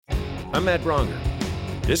I'm Matt Bronger.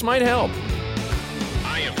 This might help.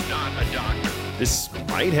 I am not a doctor. This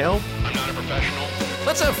might help. I'm not a professional.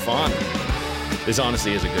 Let's have fun. This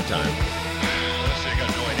honestly is a good time. Honestly, I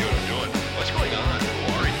got no idea what I'm doing. What's going on?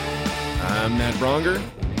 Who are you? I'm Matt Bronger.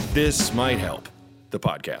 This might help. The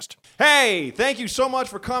podcast. Hey, thank you so much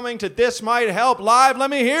for coming to This Might Help Live. Let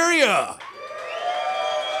me hear you.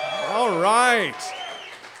 All right.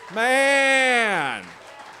 Man.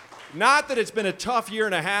 Not that it's been a tough year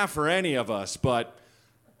and a half for any of us, but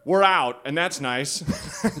we're out, and that's nice.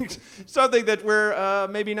 Something that we're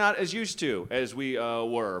maybe not as used to as we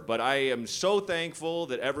were. But I am so thankful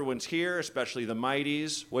that everyone's here, especially the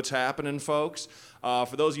Mighties. What's happening, folks?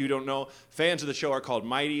 For those of you who don't know, fans of the show are called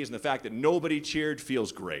Mighties, and the fact that nobody cheered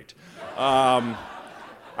feels great.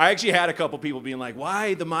 I actually had a couple people being like,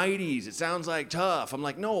 why the Mighties? It sounds like tough. I'm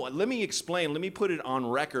like, no, let me explain. Let me put it on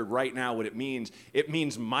record right now what it means. It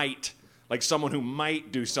means might, like someone who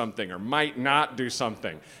might do something or might not do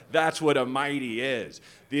something. That's what a mighty is.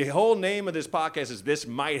 The whole name of this podcast is This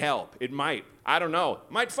Might Help. It might. I don't know.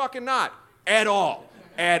 Might fucking not. At all.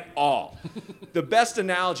 At all. The best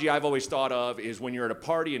analogy I've always thought of is when you're at a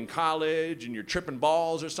party in college and you're tripping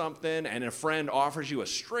balls or something and a friend offers you a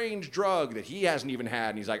strange drug that he hasn't even had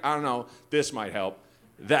and he's like, I don't know, this might help.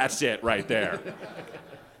 That's it right there.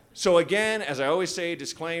 So again, as I always say,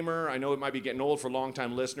 disclaimer, I know it might be getting old for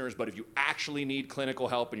longtime listeners, but if you actually need clinical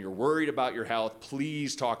help and you're worried about your health,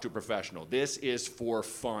 please talk to a professional. This is for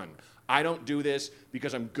fun. I don't do this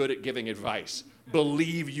because I'm good at giving advice.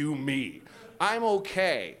 Believe you me. I'm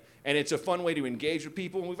okay, and it's a fun way to engage with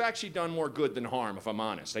people, and we've actually done more good than harm, if I'm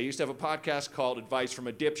honest. I used to have a podcast called Advice from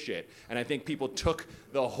a Dipshit, and I think people took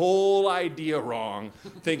the whole idea wrong,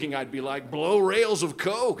 thinking I'd be like, blow rails of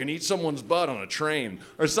coke and eat someone's butt on a train,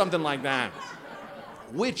 or something like that,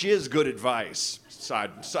 which is good advice,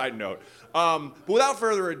 side note. But without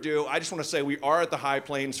further ado, I just want to say we are at the High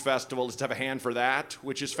Plains Festival. Let's have a hand for that,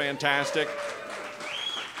 which is fantastic.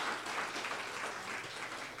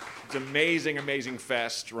 It's an amazing, amazing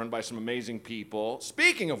fest run by some amazing people.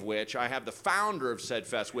 Speaking of which, I have the founder of said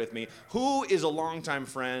fest with me, who is a longtime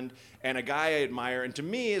friend and a guy I admire, and to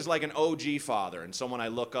me is like an OG father and someone I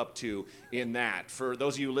look up to in that. For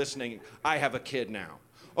those of you listening, I have a kid now.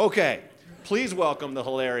 Okay, please welcome the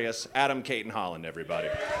hilarious Adam Caton Holland, everybody.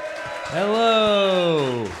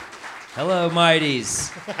 Hello. Hello, Mighties.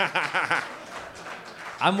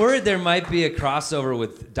 I'm worried there might be a crossover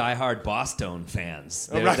with diehard Boston fans.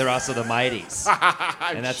 They're also the Mighties.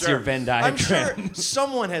 And that's your Venn diagram. I'm sure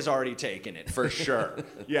someone has already taken it, for sure.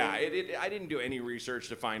 Yeah, I didn't do any research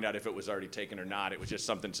to find out if it was already taken or not. It was just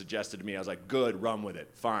something suggested to me. I was like, good, run with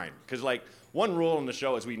it, fine. Because, like, one rule on the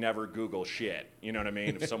show is we never Google shit. You know what I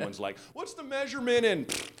mean? If someone's like, what's the measurement in?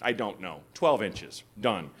 I don't know. 12 inches.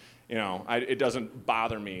 Done. You know, it doesn't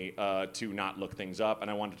bother me to not look things up,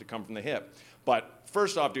 and I want it to come from the hip. But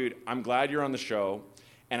first off, dude, I'm glad you're on the show,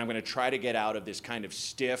 and I'm going to try to get out of this kind of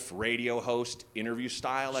stiff radio host interview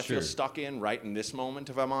style I feel stuck in right in this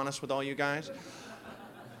moment, if I'm honest with all you guys.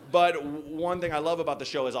 But one thing I love about the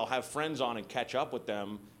show is I'll have friends on and catch up with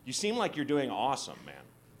them. You seem like you're doing awesome, man.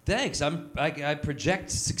 Thanks. I project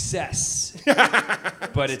success,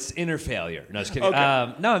 but it's inner failure. No, just kidding.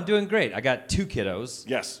 Okay. No, I'm doing great. I got 2 kiddos.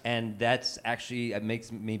 Yes. And that's actually, it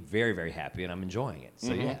makes me very, very happy, and I'm enjoying it.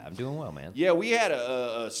 So, yeah, I'm doing well, man. Yeah, we had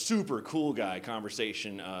a super cool guy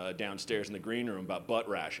conversation downstairs in the green room about butt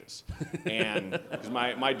rashes. And because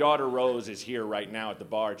my daughter Rose is here right now at the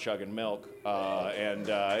bar chugging milk.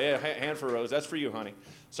 Yeah, hand for Rose. That's for you, honey.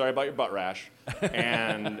 Sorry about your butt rash.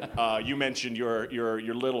 And you mentioned your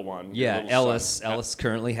little one. Yeah, little Ellis. son. Ellis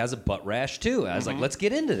currently has a butt rash, too. I was like, let's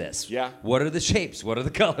get into this. Yeah. What are the shapes? What are the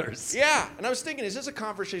colors? Yeah, and I was thinking, is this a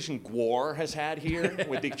conversation Gwar has had here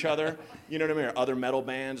with each other? You know what I mean? Or other metal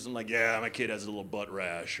bands, and like, yeah, my kid has a little butt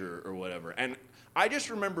rash or whatever. And I just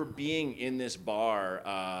remember being in this bar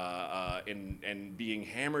and being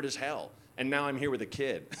hammered as hell. And now I'm here with a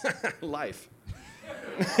kid. Life.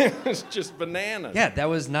 It's just bananas. Yeah, that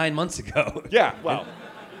was 9 months ago. Yeah, well,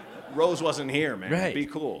 Rose wasn't here, man. Right. Be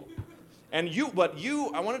cool. And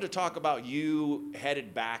I wanted to talk about you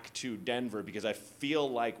headed back to Denver because I feel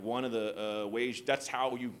like one of the ways, that's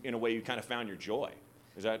how you, in a way, you kind of found your joy.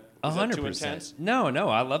 Is that too intense? No,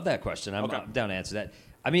 I love that question. I'm Okay. down to answer that.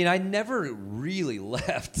 I mean, I never really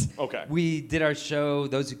left. Okay. We did our show,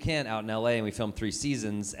 Those Who Can't, out in L.A., and we filmed 3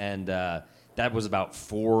 seasons, and that was about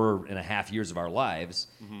 4.5 years of our lives.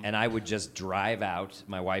 Mm-hmm. And I would just drive out,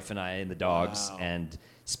 my wife and I and the dogs, and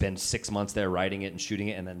spend 6 months there writing it and shooting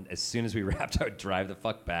it. And then as soon as we wrapped, I would drive the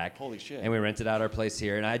fuck back. Holy shit. And we rented out our place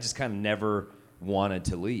here. And I just kind of never wanted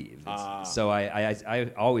to leave. So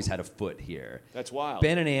I always had a foot here. That's wild.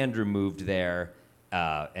 Ben and Andrew moved there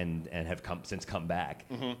and have since come back.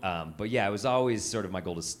 But yeah, it was always sort of my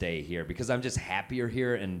goal to stay here because I'm just happier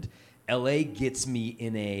here, and LA gets me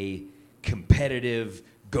in a competitive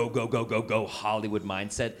go Hollywood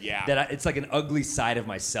mindset. Yeah. It's like an ugly side of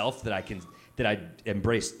myself that I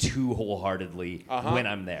embrace too wholeheartedly when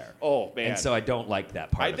I'm there. Oh, man. And so I don't like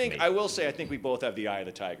that part of me. I will say, I think we both have the eye of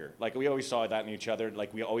the tiger. Like, we always saw that in each other.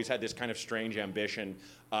 Like, we always had this kind of strange ambition.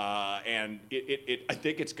 And I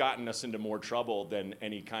think it's gotten us into more trouble than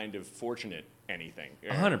any kind of fortunate anything.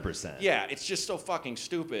 100%. Yeah, it's just so fucking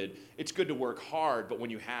stupid. It's good to work hard, but when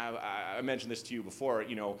you have, I mentioned this to you before,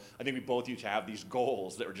 you know, I think we both used to have these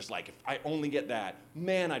goals that were just like, if I only get that,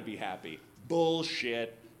 man, I'd be happy.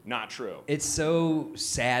 Bullshit. Not true. It's so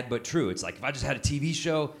sad but true. It's like if I just had a TV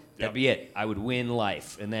show, that'd be it. I would win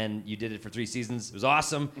life. And then you did it for 3 seasons. It was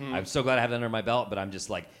awesome. I'm so glad I have that under my belt, but I'm just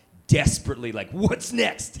like desperately like, what's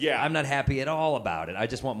next? Yeah. I'm not happy at all about it. I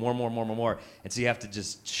just want more. And so you have to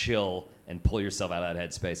just chill and pull yourself out of that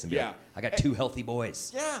headspace and be like, I got 2 healthy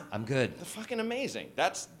boys. Yeah. I'm good. They're fucking amazing.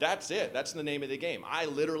 That's it. That's the name of the game. I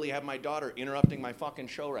literally have my daughter interrupting my fucking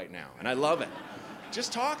show right now, and I love it.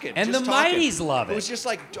 Just talking. And just the talking. Mighties love it. It was just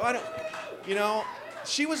like, you know,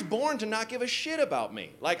 she was born to not give a shit about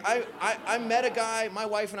me. Like, I met a guy, my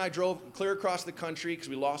wife and I drove clear across the country because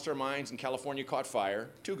we lost our minds and California caught fire.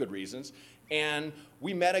 2 good reasons. And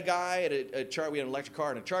we met a guy at we had an electric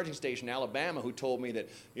car at a charging station in Alabama who told me that,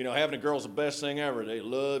 you know, having a girl's the best thing ever. They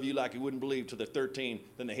love you like you wouldn't believe till they're 13,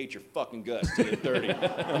 then they hate your fucking guts till they're 30.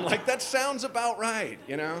 I'm like, that sounds about right,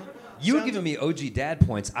 you know? You were giving me OG dad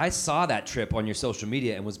points. I saw that trip on your social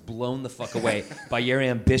media and was blown the fuck away by your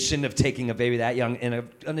ambition of taking a baby that young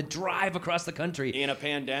on a drive across the country. In a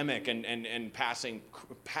pandemic and passing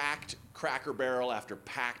packed Cracker Barrel after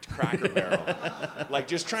packed Cracker Barrel. Like,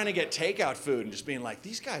 just trying to get takeout food and just being like,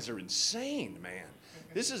 these guys are insane, man.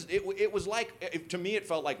 It was like, to me, it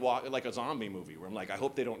felt like a zombie movie where I'm like, I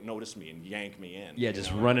hope they don't notice me and yank me in. Yeah,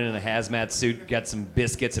 just running in a hazmat suit, get some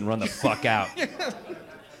biscuits, and run the fuck out.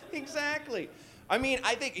 Exactly. I mean,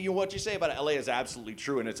 I think what you say about LA is absolutely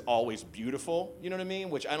true, and it's always beautiful, you know what I mean?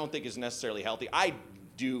 Which I don't think is necessarily healthy. I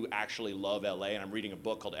do actually love LA, and I'm reading a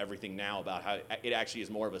book called Everything Now about how it actually is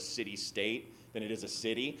more of a city-state than it is a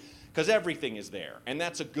city, because everything is there, and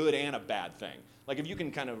that's a good and a bad thing. Like, if you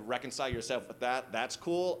can kind of reconcile yourself with that, that's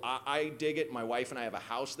cool. I dig it. My wife and I have a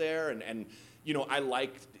house there, and you know, I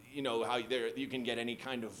like, you know, how you can get any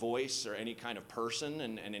kind of voice or any kind of person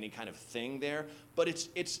and any kind of thing there, but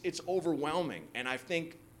it's overwhelming, and I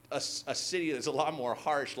think a city that's a lot more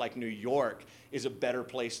harsh, like New York, is a better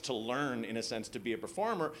place to learn, in a sense, to be a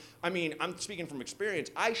performer. I mean, I'm speaking from experience.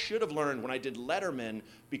 I should have learned when I did Letterman,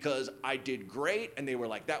 because I did great, and they were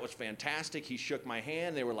like, that was fantastic. He shook my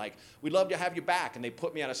hand. They were like, we'd love to have you back. And they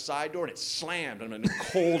put me out a side door, and it slammed. I'm in a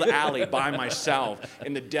cold alley by myself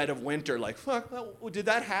in the dead of winter. Like, fuck, did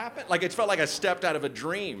that happen? Like, it felt like I stepped out of a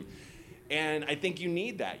dream. And I think you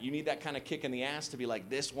need that. You need that kind of kick in the ass to be like,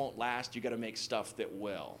 this won't last. You got to make stuff that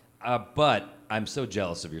will. But I'm so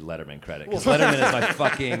jealous of your Letterman credit, because Letterman is my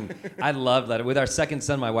fucking. I love Letterman. With our second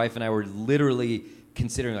son, my wife and I were literally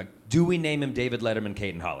considering, like, do we name him David Letterman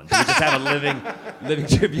Caton Holland? Do we just have a living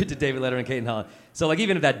tribute to David Letterman Caton Holland? So, like,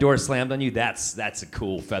 even if that door slammed on you, that's a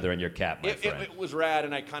cool feather in your cap, my friend. It was rad,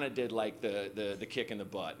 and I kind of did like the kick in the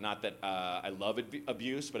butt. Not that I love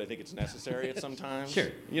abuse, but I think it's necessary at some times. Sure.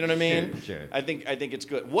 You know what I mean? Sure. I think it's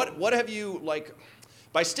good. What have you, like,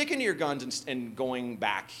 by sticking to your guns and going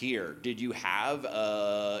back here, did you have,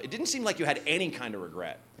 it didn't seem like you had any kind of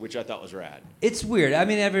regret, which I thought was rad. It's weird. I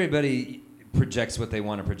mean, everybody projects what they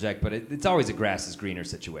want to project, but it's always a grass is greener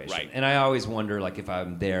situation. Right. And I always wonder, like, if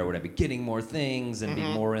I'm there, would I be getting more things and be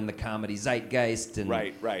more in the comedy zeitgeist? And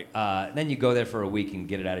Right. Then you go there for a week and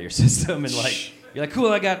get it out of your system, and like you're like,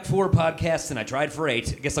 cool, I got 4 podcasts and I tried for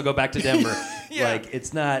 8. I guess I'll go back to Denver. Yeah. Like,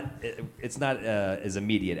 it's not as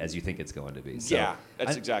immediate as you think it's going to be. So Yeah,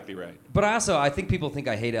 that's exactly right. But I think people think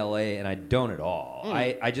I hate LA, and I don't at all.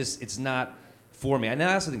 I just, it's not for me. And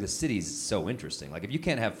I also think the city's so interesting. Like, if you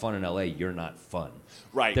can't have fun in LA, you're not fun.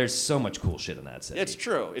 Right. There's so much cool shit in that city. It's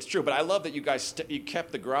true. But I love that you guys you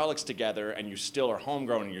kept the Growlix together, and you still are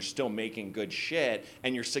homegrown, and you're still making good shit,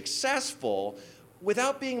 and you're successful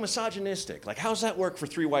without being misogynistic. Like, how's that work for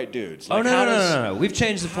 3 white dudes? Like, no. We've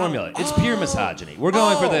changed the formula. It's pure misogyny. We're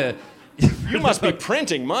going for the... You must be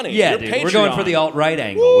printing money. Yeah, You're dude. We're going for the alt-right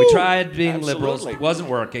angle. Woo! We tried being Absolutely. liberals. Wasn't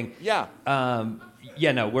working. Yeah.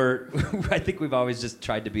 yeah, no, we're. I think we've always just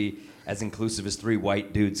tried to be as inclusive as three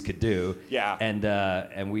white dudes could do. Yeah.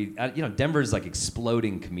 And we, Denver's like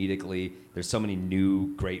exploding comedically. There's so many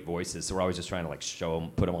new great voices, so we're always just trying to like show them,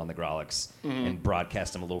 put them on the Grolix, and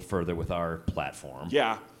broadcast them a little further with our platform.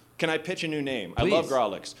 Yeah. Can I pitch a new name? Please. I love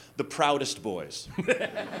Grolix. The Proudest Boys.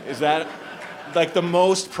 Is that like the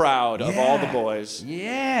most proud of all the boys?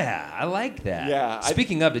 Yeah, I like that. Yeah,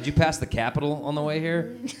 Speaking of, did you pass the Capitol on the way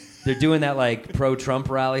here? They're doing that like pro-Trump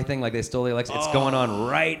rally thing, like they stole the election. It's going on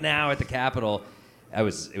right now at the Capitol. It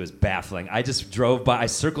was baffling. I just drove by. I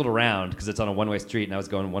circled around because it's on a one-way street, and I was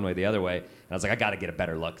going one way the other way. And I was like, I got to get a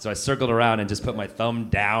better look. So I circled around and just put my thumb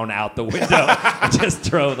down out the window and just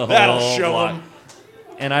drove the whole That'll show block. 'em.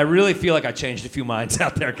 And I really feel like I changed a few minds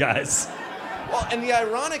out there, guys. Well, and the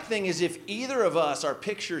ironic thing is if either of us, our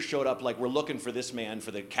pictures showed up like we're looking for this man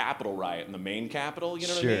for the Capitol riot in the main Capitol, you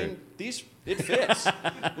know what I Sure. mean? It fits.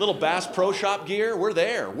 Little Bass Pro Shop gear, we're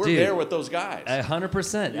there. We're Dude, there with those guys.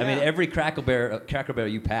 100%. I mean, Yeah. every Cracker Barrel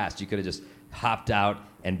you passed, you could have just hopped out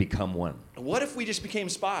and become one. What if we just became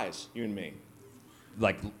spies, you and me?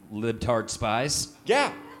 Like libtard spies.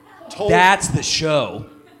 Yeah. Totally. That's the show.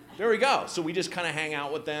 There we go. So we just kind of hang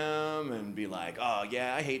out with them and be like, oh,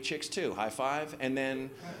 yeah, I hate chicks too. High five. And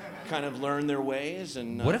then kind of learn their ways.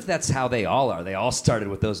 And What if that's how they all are? They all started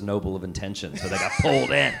with those noble of intentions, but they got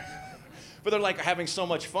pulled in. But they're like having so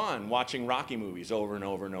much fun watching Rocky movies over and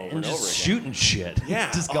over and over and, And over just again. shooting shit.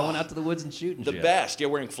 Yeah. Just going out to the woods and shooting The shit. best. Yeah,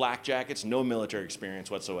 wearing flak jackets, no military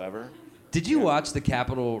experience whatsoever. Did you watch the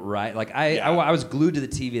Capitol riot? Like Yeah. I was glued to the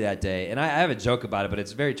TV that day, and I have a joke about it, but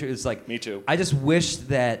it's very true. It's like Me too. I just wish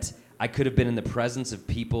that I could have been in the presence of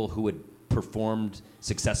people who had performed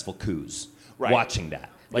successful coups, Right. watching that.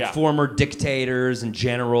 Like Yeah. former dictators and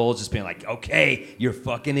generals just being like, okay, you're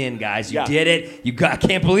fucking in, guys. You Yeah. did it. I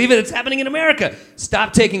can't believe it. It's happening in America.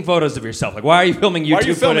 Stop taking photos of yourself. Like, why are you filming YouTube Why are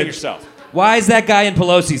you filming footage? yourself? Why is that guy in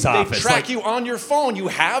Pelosi's They office? track Like, you on your phone. You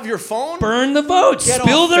have your phone? burn the votes. Get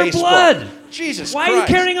Spill off their Facebook. blood. Jesus Why Christ. are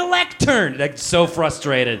you carrying a lectern? Like, so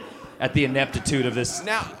frustrated at the ineptitude of this.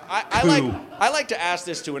 Now, I Coup. like to ask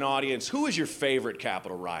this to an audience. Who is your favorite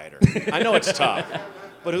Capitol rioter? I know it's tough,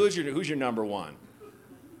 but who's your number one?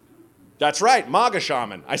 That's right, MAGA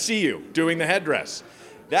shaman. I see you doing the headdress.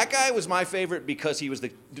 That guy was my favorite because he was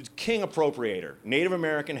the king appropriator. Native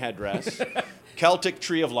American headdress, Celtic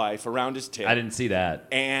tree of life around his tip. I didn't see that.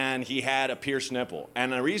 And he had a pierced nipple.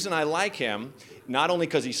 And the reason I like him, not only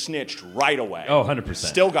because he snitched right away. Oh, 100%.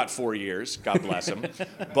 Still got 4 years, God bless him.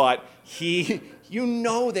 But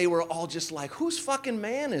they were all just like, whose fucking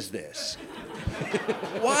man is this?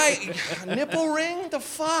 Why? Nipple ring? The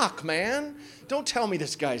fuck, man? Don't tell me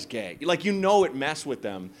this guy's gay. Like, it messed with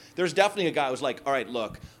them. There's definitely a guy who was like, all right,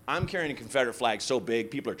 look, I'm carrying a Confederate flag so big,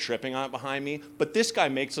 people are tripping on it behind me, but this guy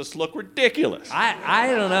makes us look ridiculous. I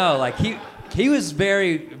don't know. Like, he was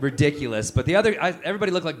very ridiculous, but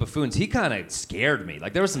everybody looked like buffoons. He kind of scared me.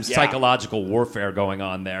 Like, there was some Yeah. psychological warfare going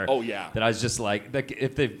on there. Oh, yeah. That I was just like,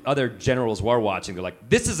 if the other generals were watching, they're like,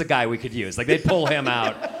 this is a guy we could use. Like, they'd pull him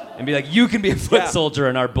out and be like, you can be a foot Yeah. soldier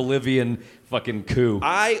in our Bolivian fucking coup.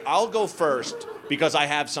 I'll go first because I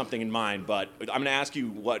have something in mind, but I'm going to ask you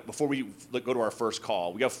before we go to our first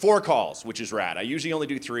call. We got 4 calls, which is rad. I usually only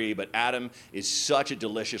do 3, but Adam is such a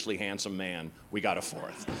deliciously handsome man. We got a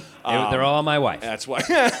 4th. They're all my wife. That's why.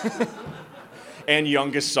 And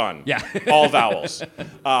youngest son. Yeah. All vowels.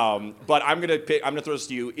 But I'm gonna throw this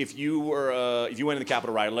to you. If you went in the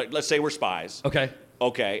Capitol riot, let's say we're spies. Okay.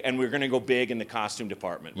 Okay, and we're gonna go big in the costume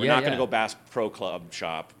department. We're Yeah, not gonna yeah. go Bass Pro Club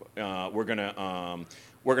shop. We're gonna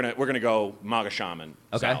go MAGA shaman.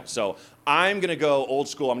 Okay. So I'm gonna go old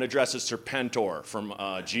school. I'm gonna dress as Serpentor from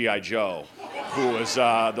G.I. Joe, who was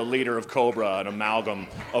the leader of Cobra, an amalgam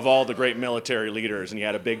of all the great military leaders, and he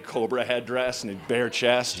had a big Cobra headdress and a bare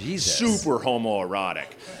chest. Jesus. Super homoerotic.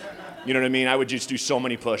 You know what I mean? I would just do so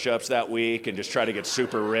many push-ups that week and just try to get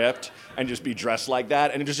super ripped and just be dressed like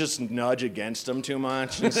that and just nudge against them too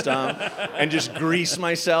much and stuff and just grease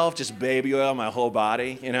myself, just baby oil my whole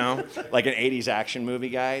body, like an 80s action movie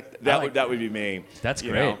guy. That would be me. That's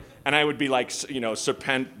you great. know? And I would be like,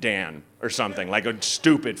 Serpent Dan or something, like a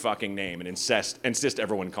stupid fucking name and insist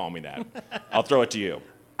everyone call me that. I'll throw it to you.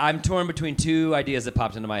 I'm torn between 2 ideas that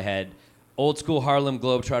popped into my head. Old school Harlem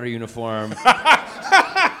Globetrotter uniform.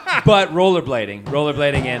 But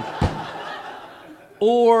rollerblading in.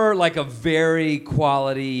 Or like a very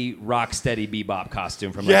quality Rocksteady Bebop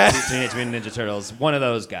costume from like Yes. Teenage Mutant Ninja Turtles. One of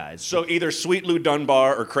those guys. So either Sweet Lou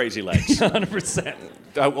Dunbar or Crazy Legs. 100%.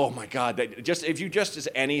 Oh my God! If you just as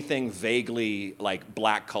anything vaguely like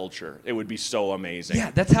black culture, it would be so amazing.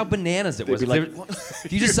 Yeah, that's how bananas it was. be like,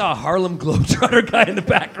 If you just saw a Harlem Globetrotter guy in the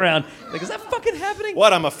background, like, is that fucking happening?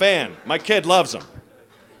 What? I'm a fan. My kid loves him.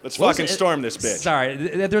 Let's What was fucking it? storm this bitch. Sorry,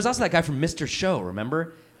 there was also that guy from Mr. Show.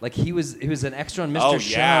 Remember? Like he was an extra on Mr. Oh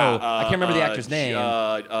Show. yeah. I can't remember the actor's name.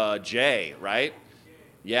 Jay, right?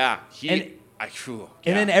 Yeah. And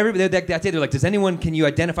then everybody that day they're like, can you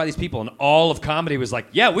identify these people? And all of comedy was like,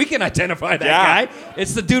 yeah, we can identify that Yeah. guy.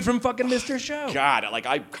 It's the dude from fucking Mr. Show. God, like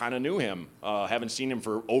I kind of knew him. Haven't seen him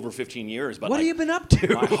for over 15 years. But What like, have you been up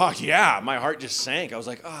to? my heart just sank. I was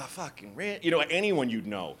like, fucking, anyone you'd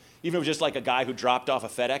know. Even if it was just like a guy who dropped off a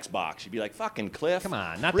FedEx box, you'd be like, fucking Cliff. Come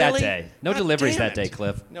on, not really? that day. No God deliveries damn that day, it.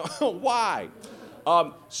 Cliff. No, why?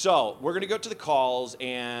 So we're gonna go to the calls,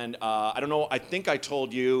 and I don't know. I think I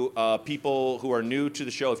told you, people who are new to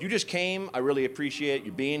the show, if you just came, I really appreciate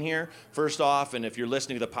you being here. First off, and if you're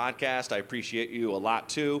listening to the podcast, I appreciate you a lot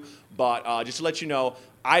too. But just to let you know,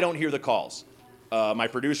 I don't hear the calls. My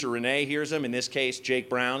producer Renee hears them. In this case, Jake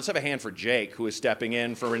Brown. Let's have a hand for Jake, who is stepping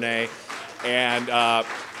in for Renee, and.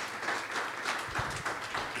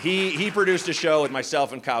 He produced a show with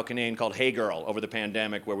myself and Kyle Kinane called Hey Girl over the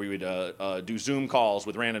pandemic, where we would do Zoom calls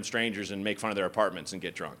with random strangers and make fun of their apartments and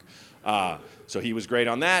get drunk. So he was great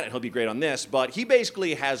on that, and he'll be great on this. But he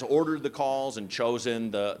basically has ordered the calls and chosen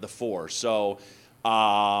the four. So,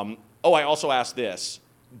 I also asked this.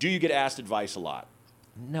 Do you get asked advice a lot?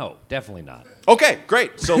 No, definitely not. Okay,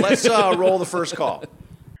 great. So let's roll the first call.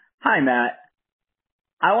 Hi, Matt.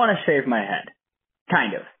 I want to shave my head.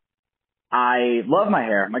 Kind of. I love my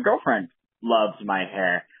hair. My girlfriend loves my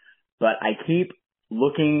hair. But I keep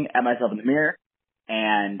looking at myself in the mirror,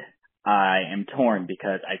 and I am torn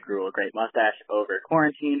because I grew a great mustache over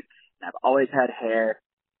quarantine, and I've always had hair,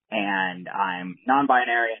 and I'm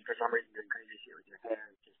non-binary, and for some reason doing crazy shit with your hair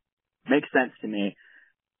just makes sense to me.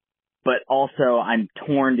 But also I'm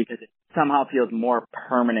torn because it somehow feels more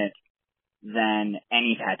permanent than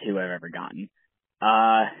any tattoo I've ever gotten.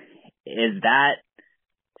 Is that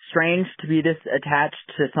strange to be this attached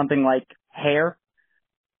to something like hair?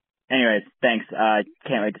 Anyways, thanks.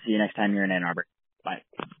 Can't wait to see you next time you're in Ann Arbor. Bye.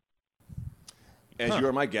 As you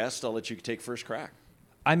are my guest, I'll let you take first crack.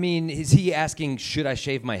 I mean, is he asking, should I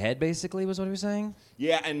shave my head, basically, was what he was saying?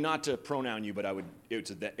 Yeah, and not to pronoun you, but I would.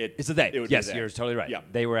 It's a they. It's a they. It would be Yes, they. you're totally right. Yeah.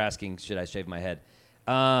 They were asking, should I shave my head?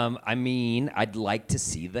 I mean, I'd like to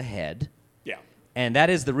see the head. Yeah. And that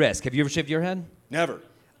is the risk. Have you ever shaved your head? Never.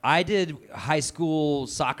 I did high school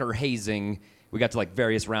soccer hazing. We got to like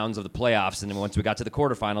various rounds of the playoffs, and then once we got to the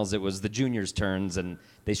quarterfinals, it was the juniors' turns, and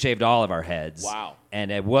they shaved all of our heads. Wow.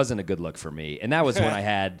 And it wasn't a good look for me. And that was when I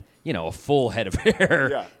had, a full head of hair,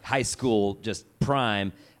 Yeah. high school, just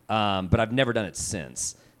prime. But I've never done it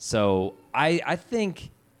since. So I think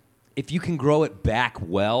if you can grow it back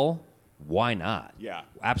well, why not? Yeah.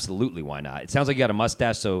 Absolutely, why not? It sounds like you got a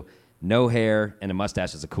mustache, so no hair and a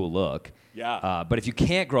mustache is a cool look. Yeah. But if you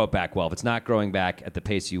can't grow it back well, if it's not growing back at the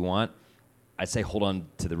pace you want, I'd say hold on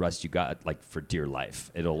to the rest you got, like, for dear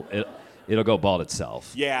life. It'll go bald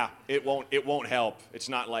itself. Yeah, it won't help. It's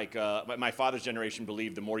not like my father's generation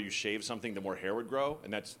believed the more you shave something, the more hair would grow,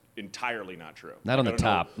 and that's entirely not true. Not on I the don't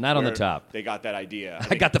know top. Not on the where top. They got that idea.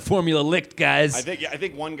 I got the formula licked, guys. I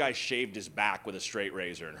think one guy shaved his back with a straight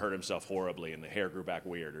razor and hurt himself horribly, and the hair grew back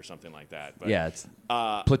weird or something like that. But, yeah, it's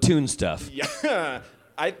platoon stuff. Yeah.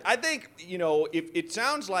 I think, if it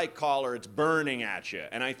sounds like, caller, it's burning at you,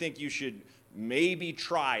 and I think you should maybe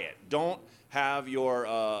try it. Don't have your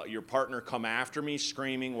partner come after me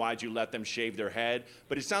screaming, why'd you let them shave their head?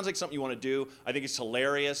 But it sounds like something you want to do. I think it's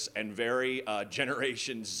hilarious and very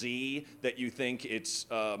Generation Z that you think it's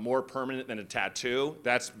more permanent than a tattoo.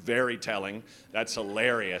 That's very telling. That's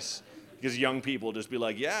hilarious. Because young people just be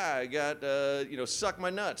like, yeah, I got, suck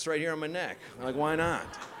my nuts right here on my neck. I'm like, why not?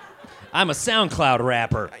 I'm a SoundCloud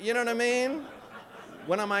rapper. You know what I mean?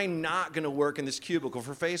 When am I not going to work in this cubicle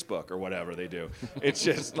for Facebook or whatever they do? It's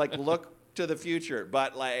just like, look to the future.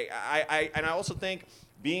 But like, I also think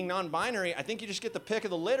being non-binary, I think you just get the pick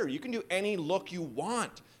of the litter. You can do any look you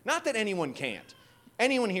want. Not that anyone can't.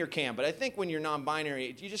 Anyone here can, but I think when you're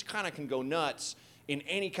non-binary, you just kind of can go nuts in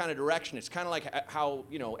any kind of direction. It's kind of like how,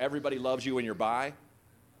 everybody loves you when you're bi.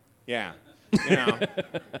 Yeah.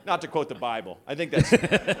 Not to quote the Bible. I think that's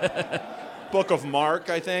Book of Mark,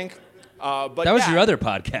 I think. But that was your other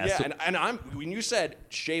podcast. Yeah, and when you said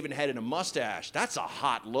shaven head and a mustache, that's a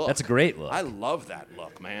hot look. That's a great look. I love that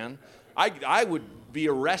look, man. I would be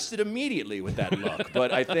arrested immediately with that look.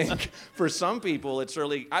 But I think for some people, it's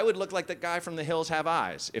really, I would look like the guy from The Hills Have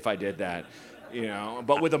Eyes if I did that,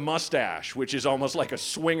 but with a mustache, which is almost like a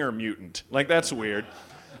swinger mutant. Like, that's weird.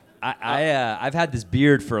 I've had this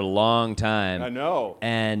beard for a long time. I know.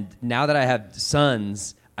 And now that I have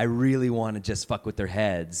sons, I really want to just fuck with their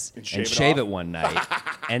heads and shave it one night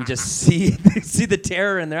and just see the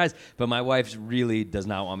terror in their eyes. But my wife really does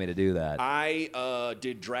not want me to do that. I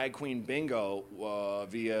did drag queen bingo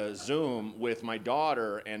via Zoom with my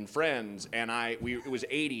daughter and friends, and it was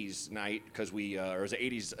 80s night because it was an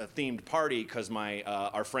 80s themed party because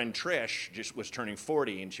our friend Trish just was turning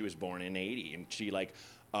 40 and she was born in 80, and she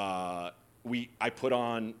I put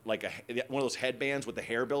on like one of those headbands with the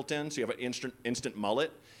hair built in, so you have an instant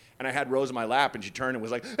mullet. And I had Rose in my lap, and she turned and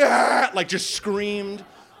was like, ah! Like just screamed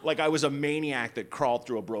like I was a maniac that crawled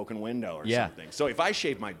through a broken window or something. So if I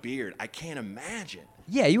shaved my beard, I can't imagine.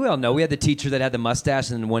 Yeah, you all know. We had the teacher that had the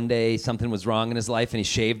mustache, and then one day something was wrong in his life, and he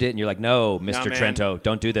shaved it, and you're like, no, Mr. Trento,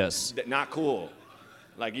 don't do this. Not cool.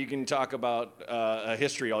 Like, you can talk about a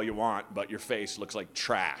history all you want, but your face looks like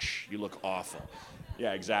trash. You look awful.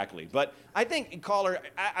 Yeah, exactly. But I think, caller,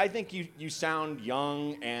 I think you sound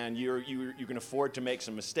young, and you can afford to make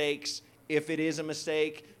some mistakes if it is a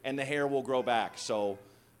mistake, and the hair will grow back. So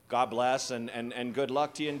God bless, and good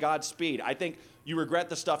luck to you, and Godspeed. I think you regret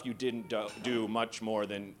the stuff you didn't do much more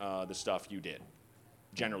than the stuff you did,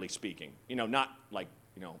 generally speaking. Not like,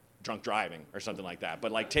 drunk driving or something like that,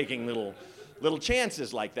 but like taking little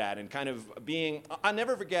chances like that and kind of being, I'll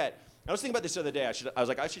never forget, I was thinking about this the other day. I was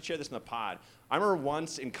like, I should share this in the pod. I remember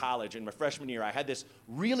once in college, in my freshman year, I had this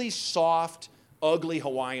really soft, ugly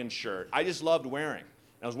Hawaiian shirt I just loved wearing.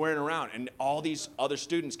 And I was wearing it around, and all these other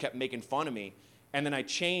students kept making fun of me. And then I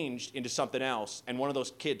changed into something else, and one of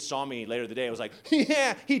those kids saw me later the day. I was like,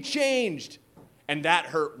 yeah, he changed. And that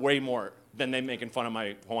hurt way more than them making fun of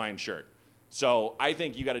my Hawaiian shirt. So I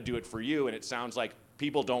think you got to do it for you, and it sounds like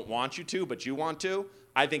people don't want you to, but you want to.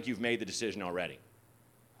 I think you've made the decision already.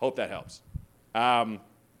 Hope that helps.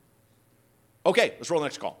 Okay, let's roll the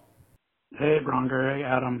next call. Hey, Bronger. Hey,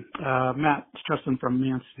 Adam. Matt, it's Justin from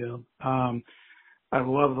Mansfield. I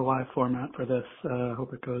love the live format for this.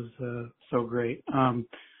 Hope it goes so great.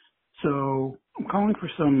 So I'm calling for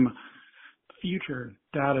some future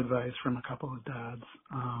dad advice from a couple of dads.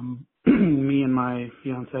 Me and my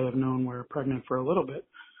fiance have known we're pregnant for a little bit,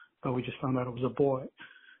 but we just found out it was a boy.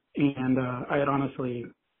 And I had honestly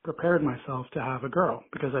prepared myself to have a girl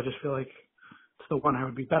because I just feel like it's the one I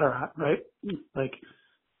would be better at, right? Like,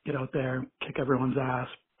 get out there, kick everyone's ass,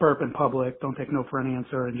 burp in public, don't take no for an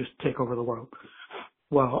answer, and just take over the world.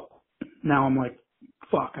 Well, now I'm like,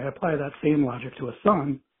 fuck, I apply that same logic to a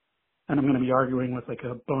son, and I'm going to be arguing with like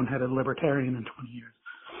a boneheaded libertarian in 20 years.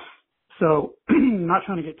 So, not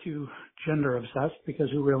trying to get too gender obsessed because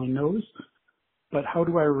who really knows, but how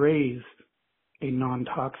do I raise a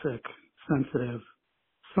non-toxic, sensitive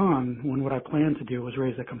son when what I plan to do was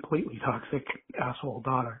raise a completely toxic asshole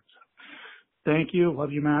daughter? So, thank you.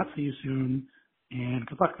 Love you, Matt. See you soon. And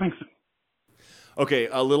good luck. Thanks. Okay,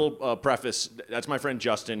 a little preface. That's my friend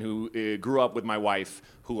Justin, who grew up with my wife,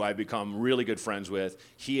 who I've become really good friends with.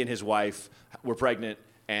 He and his wife were pregnant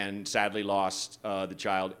and sadly lost the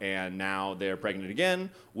child, and now they're pregnant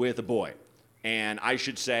again with a boy. And I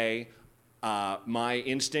should say, my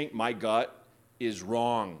instinct, my gut, is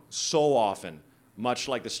wrong so often, much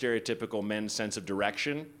like the stereotypical men's sense of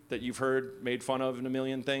direction that you've heard made fun of in a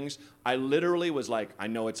million things. I literally was like, I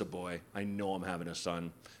know it's a boy. I know I'm having a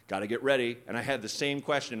son. Got to get ready. And I had the same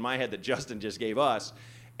question in my head that Justin just gave us.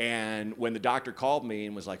 And when the doctor called me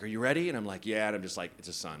and was like, are you ready? And I'm like, yeah. And I'm just like, it's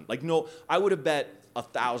a son. Like, no, I would have bet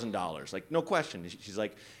 $1,000. Like, no question. She's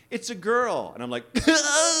like, it's a girl. And I'm like,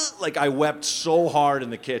 like I wept so hard in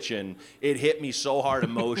the kitchen. It hit me so hard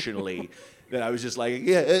emotionally that I was just like,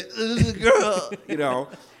 yeah, it's a girl,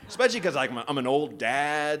 Especially because like I'm an old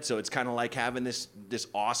dad, so it's kind of like having this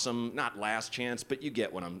awesome, not last chance, but you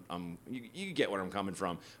get what you get where I'm coming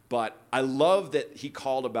from. But I love that he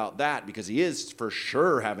called about that because he is for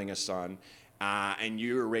sure having a son, and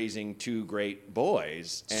you're raising two great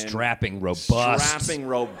boys. And strapping, robust,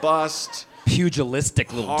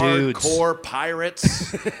 pugilistic little dudes, hardcore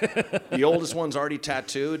pirates. The oldest one's already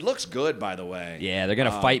tattooed. Looks good, by the way. Yeah, they're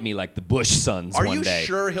gonna fight me like the Bush sons one day. Are you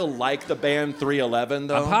sure he'll like the band 311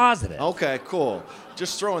 though? I'm positive. Okay, cool.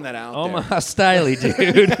 Just throwing that out there. Omaha Styley,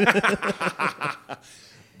 dude.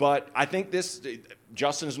 But I think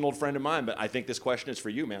Justin's an old friend of mine, but I think this question is for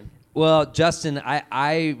you, man. Well, Justin,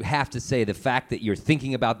 I have to say the fact that you're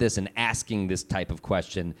thinking about this and asking this type of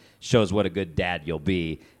question shows what a good dad you'll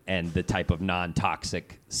be. and the type of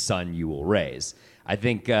non-toxic son you will raise. I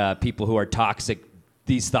think people who are toxic,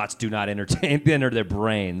 these thoughts do not enter their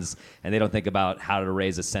brains, and they don't think about how to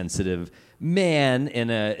raise a sensitive man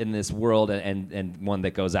in this world, and one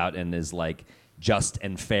that goes out and is like just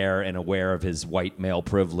and fair and aware of his white male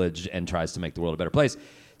privilege and tries to make the world a better place.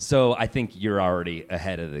 So I think you're already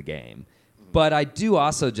ahead of the game. But I do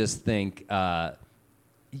also just think a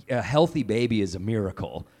healthy baby is a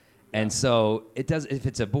miracle. And so it does. If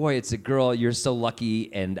it's a boy, it's a girl, you're so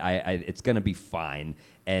lucky, and it's going to be fine.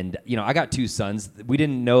 And, I got 2 sons. We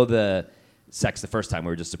didn't know the sex the first time. We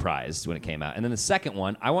were just surprised when it came out. And then the second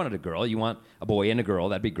one, I wanted a girl. You want a boy and a girl.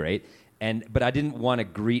 That'd be great. But I didn't want to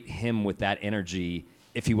greet him with that energy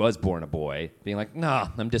if he was born a boy, being like, no,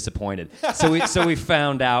 I'm disappointed. So we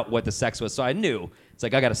found out what the sex was. So I knew. It's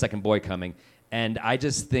like, I got a second boy coming. And I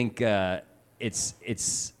just think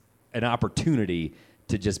it's an opportunity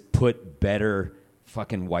to just put better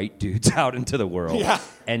fucking white dudes out into the world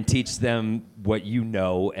and teach them what you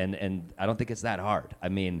know. And I don't think it's that hard. I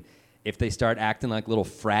mean, if they start acting like little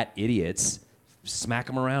frat idiots, smack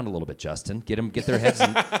them around a little bit, Justin. Get their heads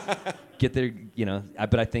in, get their,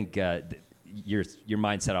 but I think your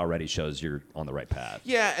mindset already shows you're on the right path.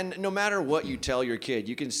 Yeah, and no matter what you tell your kid,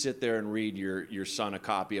 you can sit there and read your son a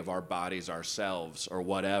copy of Our Bodies, Ourselves or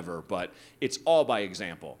whatever, but it's all by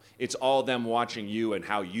example. It's all them watching you and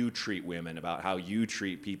how you treat women, about how you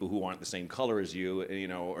treat people who aren't the same color as you,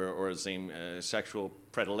 or the same sexual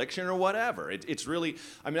predilection or whatever. It's really,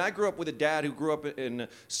 I grew up with a dad who grew up in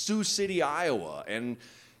Sioux City, Iowa, and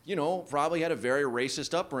probably had a very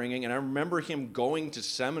racist upbringing, and I remember him going to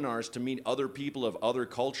seminars to meet other people of other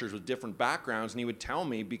cultures with different backgrounds, and he would tell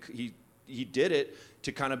me he did it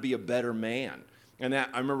to kind of be a better man. And that,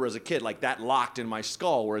 I remember as a kid, like that locked in my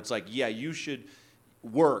skull, where it's like, yeah, you should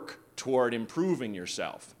work toward improving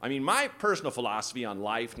yourself. My personal philosophy on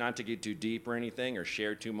life, not to get too deep or anything, or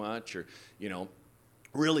share too much, or,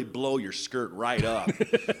 really blow your skirt right up,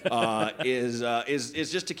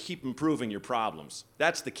 is just to keep improving your problems.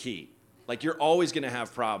 That's the key. Like, you're always going to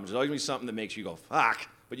have problems. There's always going to be something that makes you go, fuck,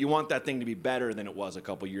 but you want that thing to be better than it was a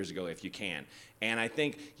couple years ago if you can. And I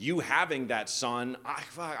think you having that son,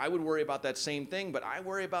 I would worry about that same thing, but I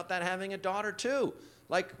worry about that having a daughter too.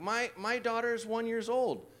 Like, my daughter's 1 year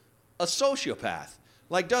old, a sociopath,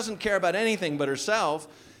 like doesn't care about anything but herself.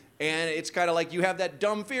 And it's kind of like you have that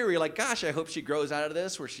dumb fear. You're like, gosh, I hope she grows out of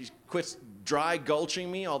this, where she quits dry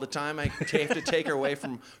gulching me all the time. I have to take her away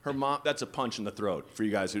from her mom. That's a punch in the throat for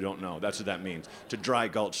you guys who don't know. That's what that means, to dry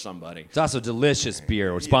gulch somebody. It's also delicious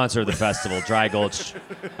beer. We're sponsor of the festival, Dry Gulch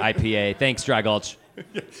IPA. Thanks, Dry Gulch.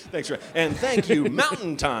 Thanks, Ray. And thank you,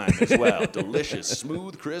 Mountain Time as well. Delicious,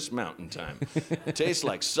 smooth, crisp Mountain Time. Tastes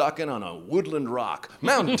like sucking on a woodland rock.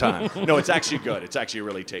 Mountain Time. No, it's actually good. It's actually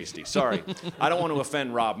really tasty. Sorry. I don't want to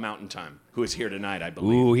offend Rob Mountain Time, who is here tonight, I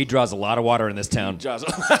believe. Ooh, he draws a lot of water in this town.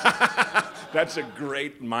 That's a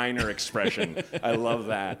great minor expression. I love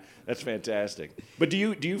that. That's fantastic. But do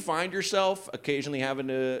you find yourself occasionally having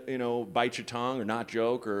to, bite your tongue or not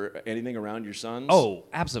joke or anything around your sons? Oh,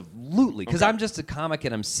 absolutely. Because Okay. I'm just a comic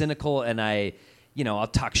and I'm cynical, and I'll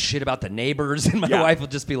talk shit about the neighbors, and my wife will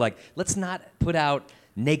just be like, let's not put out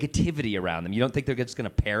negativity around them. You don't think they're just going to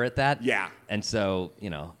parrot that? Yeah. And so,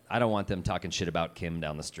 I don't want them talking shit about Kim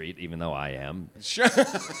down the street, even though I am. Sure.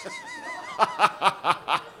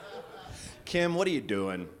 Kim, what are you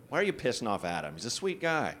doing? Why are you pissing off Adam? He's a sweet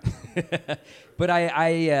guy. But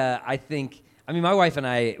I think, my wife and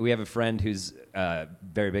I, we have a friend who's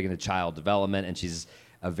very big into child development, and she's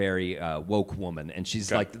a very woke woman, and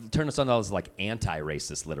she's like turned us on to all this like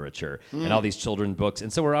anti-racist literature and all these children's books,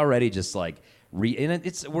 and so we're already just like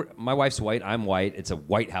my wife's white, I'm white, it's a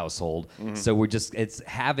white household, so it's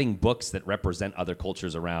having books that represent other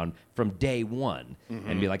cultures around from day one,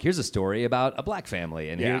 and be like, here's a story about a black family,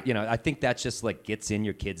 and here, I think that's just like gets in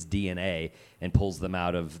your kids' DNA and pulls them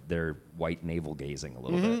out of their white navel gazing a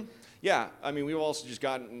little bit. Yeah, we've also just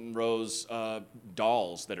gotten Rose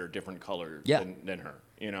dolls that are different colors than her,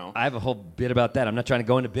 I have a whole bit about that. I'm not trying to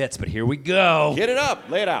go into bits, but here we go. Get it up.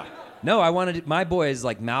 Lay it out. No, I wanted my boys,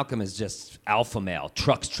 like Malcolm, is just alpha male.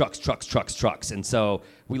 Trucks. And so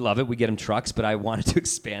we love it. We get him trucks, but I wanted to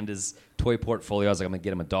expand his toy portfolio. I was like, I'm going to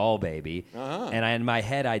get him a doll baby. And in my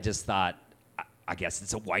head, I just thought, I guess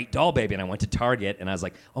it's a white doll baby. And I went to Target, and I was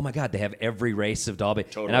like, oh, my God, they have every race of doll baby.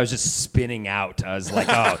 Totally. And I was just spinning out. I was like,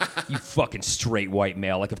 oh, you fucking straight white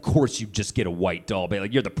male. Like, of course you just get a white doll baby.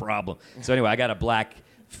 Like, you're the problem. So anyway, I got a black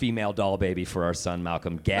female doll baby for our son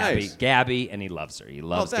Malcolm, Gabby, and he loves her. He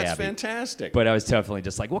loves Gabby. Oh, that's fantastic. But I was definitely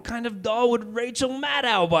just like, what kind of doll would Rachel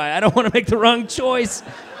Maddow buy? I don't want to make the wrong choice.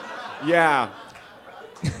 Yeah.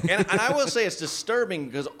 And I will say it's disturbing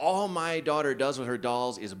because all my daughter does with her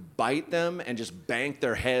dolls is bite them and just bank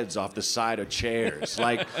their heads off the side of chairs.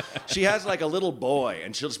 Like, she has like a little boy,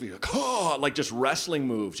 and she'll just be like, oh, like just wrestling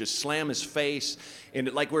moves, just slam his face,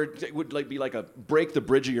 and like where it would like be like a break the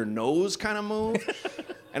bridge of your nose kind of move.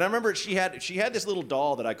 And I remember she had this little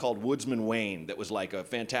doll that I called Woodsman Wayne that was like a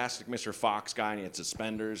fantastic Mr. Fox guy, and he had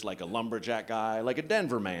suspenders, like a lumberjack guy, like a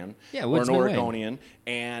Denver man, Yeah, or an Woodsman Wayne. Oregonian.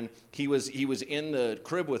 And he was in the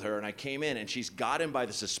crib with her, and I came in, and she's got him by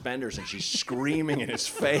the suspenders, and she's screaming in his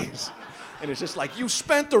face. And it's just like, you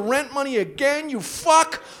spent the rent money again, you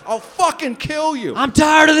fuck! I'll fucking kill you! I'm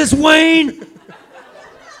tired of this, Wayne!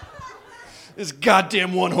 This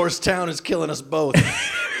goddamn one-horse town is killing us both.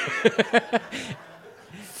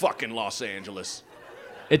 Fucking Los Angeles.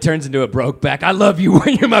 It turns into a Brokeback. I love you,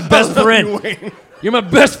 Wayne. You're my best friend. You, Wayne. You're my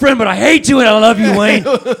best friend, but I hate you and I love you, Wayne.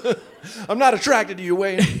 I'm not attracted to you,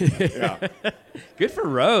 Wayne. Yeah. Good for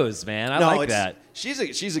Rose, man. I like that. She's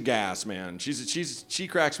a gas, man. She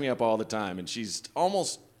cracks me up all the time, and she's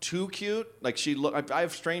almost too cute. Like I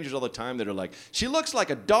have strangers all the time that are like, she looks like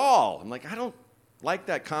a doll. I'm like, I don't like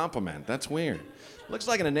that compliment. That's weird. Looks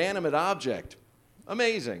like an inanimate object.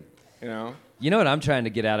 Amazing, you know. You know what I'm trying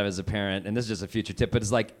to get out of as a parent, and this is just a future tip, but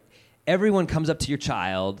it's like everyone comes up to your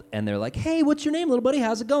child and they're like, hey, what's your name, little buddy?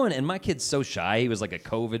 How's it going? And my kid's so shy. He was like a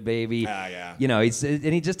COVID baby. Yeah. You know, and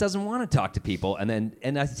he just doesn't want to talk to people.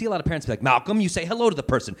 And I see a lot of parents be like, Malcolm, you say hello to the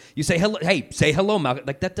person. You say hello. Hey, say hello, Malcolm.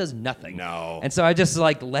 Like, that does nothing. No. And so I just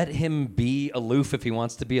like let him be aloof if he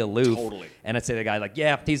wants to be aloof. Totally. And I'd say to the guy like,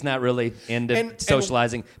 yeah, he's not really into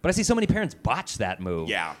socializing. But I see so many parents botch that move.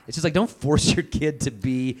 Yeah. It's just like, don't force your kid to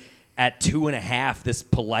be at 2.5 this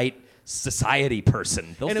polite society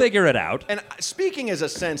person. They'll figure it out. And speaking as a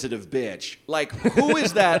sensitive bitch, like, who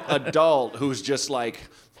is that adult who's just like,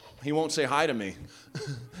 he won't say hi to me?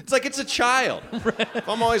 It's like it's a child. If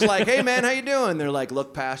I'm always like, hey, man, how you doing? They're like,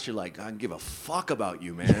 look past you like, I don't give a fuck about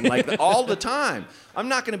you, man. Like, all the time. I'm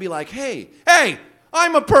not going to be like, hey,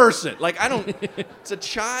 I'm a person. Like, I don't, it's a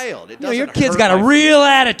child. It doesn't your kid's hurt got a my real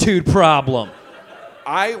attitude problem.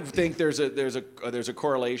 I think there's a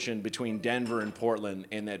correlation between Denver and Portland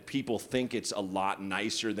in that people think it's a lot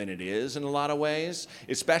nicer than it is in a lot of ways,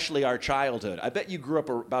 especially our childhood. I bet you grew up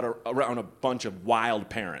around a bunch of wild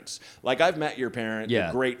parents. Like, I've met your parents. Yeah.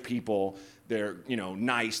 They're great people. They're,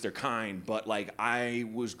 nice, they're kind, but like I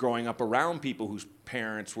was growing up around people whose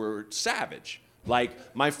parents were savage.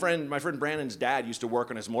 Like, my friend Brandon's dad used to work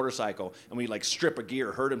on his motorcycle, and we'd like strip a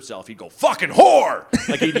gear, hurt himself. He'd go, fucking whore!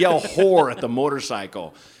 Like, he'd yell whore at the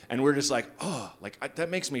motorcycle. And we're just like, oh, like, that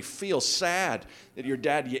makes me feel sad that your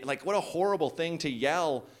dad, like, what a horrible thing to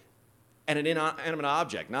yell at an inanimate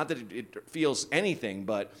object. Not that it feels anything,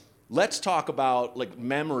 but let's talk about like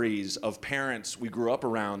memories of parents we grew up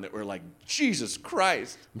around that were like, Jesus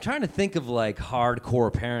Christ. I'm trying to think of like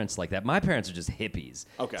hardcore parents like that. My parents are just hippies.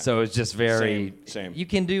 Okay. So it's just very Same. You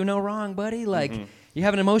can do no wrong, buddy. Like, you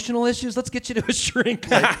having emotional issues? Let's get you to a shrink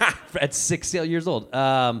at 6 years old.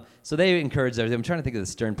 So they encouraged everything. I'm trying to think of the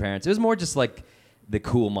stern parents. It was more just like the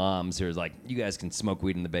cool moms who was like, you guys can smoke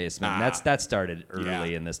weed in the basement. And that started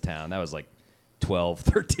early in this town. That was like 12,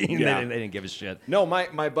 13. Yeah. They didn't give a shit. No,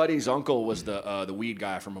 my buddy's uncle was the weed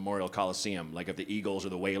guy from Memorial Coliseum. Like, if the Eagles or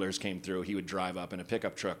the Whalers came through, he would drive up in a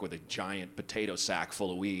pickup truck with a giant potato sack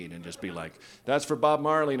full of weed and just be like, that's for Bob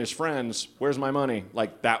Marley and his friends. Where's my money?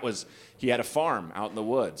 Like, he had a farm out in the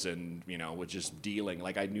woods and, was just dealing.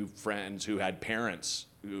 Like, I knew friends who had parents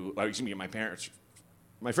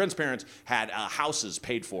my friend's parents had houses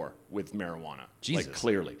paid for with marijuana. Jesus. Like,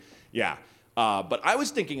 clearly. Yeah. But I was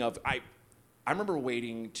thinking of, I remember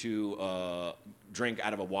waiting to drink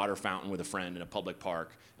out of a water fountain with a friend in a public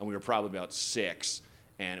park, and we were probably about 6,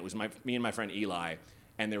 and it was me and my friend Eli,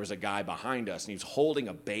 and there was a guy behind us, and he was holding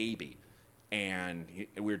a baby, and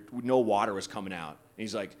no water was coming out. And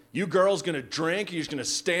he's like, you girls gonna drink, or you're just gonna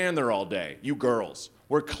stand there all day? You girls.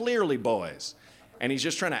 We're clearly boys. And he's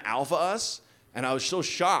just trying to alpha us, and I was so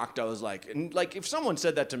shocked. I was like, if someone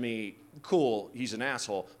said that to me, cool, he's an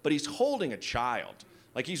asshole, but he's holding a child.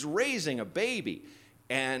 Like, he's raising a baby.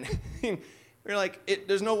 And we're like,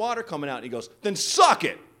 there's no water coming out. And he goes, then suck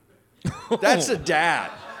it. That's a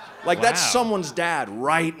dad. Like, that's someone's dad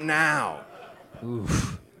right now.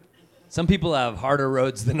 Oof. Some people have harder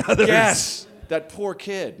roads than others. Yes. That poor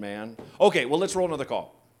kid, man. Okay, well, let's roll another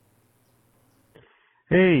call.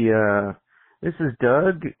 Hey, this is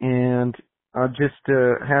Doug, and I just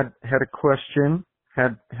had a question,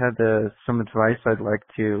 had some advice I'd like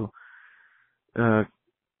to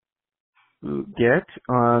get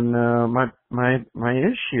on my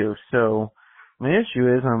issue. So my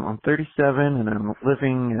issue is I'm 37 and I'm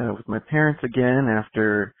living with my parents again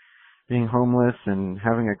after being homeless and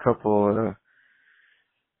having a couple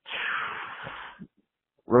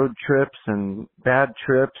road trips and bad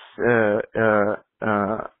trips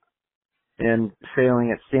and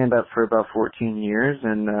failing at stand-up for about 14 years.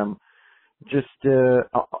 And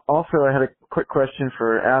also I had a quick question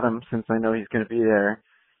for Adam, since I know he's going to be there.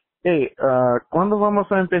 Hey, ¿cuándo vamos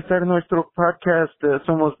a empezar nuestro podcast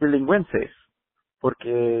Somos Bilingüenses?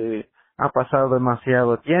 Porque ha pasado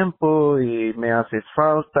demasiado tiempo y me haces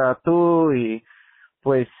falta tú y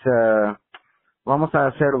pues vamos a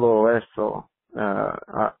hacerlo esto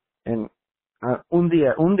en un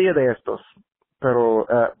día de estos. Pero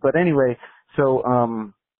but anyway, so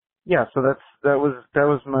yeah, so that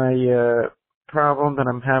was my problem that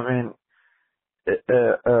I'm having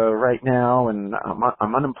right now, and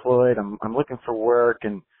I'm unemployed. I'm looking for work,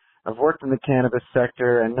 and I've worked in the cannabis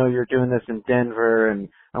sector. I know you're doing this in Denver, and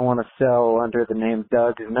I want to sell under the name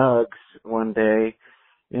Doug Nugs one day,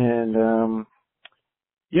 and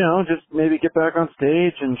just maybe get back on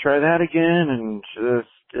stage and try that again, and just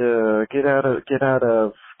get out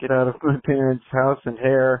of my parents' house and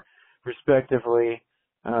hair, respectively,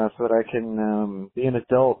 so that I can be an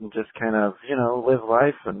adult and just kind of live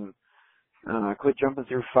life and quit jumping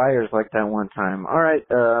through fires like that one time. All right.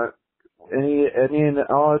 Any and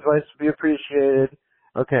all advice would be appreciated.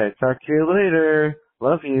 Okay. Talk to you later.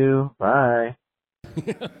 Love you. Bye.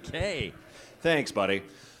 Okay. Thanks, buddy.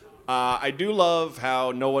 I do love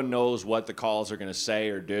how no one knows what the calls are going to say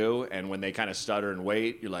or do, and when they kind of stutter and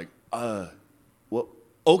wait, you're like, well,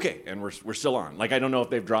 okay, and we're still on. Like, I don't know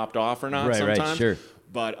if they've dropped off or not sometimes. Right, sure.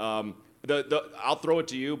 But I'll throw it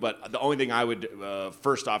to you, but the only thing I would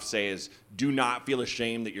first off say is do not feel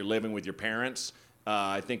ashamed that you're living with your parents.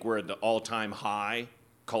 I think we're at the all-time high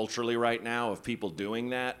culturally right now of people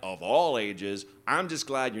doing that, of all ages. I'm just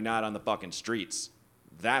glad you're not on the fucking streets.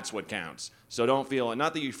 That's what counts. So don't feel,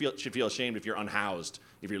 not that you should feel ashamed if you're unhoused,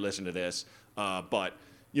 if you're listening to this, but,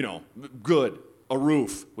 good, a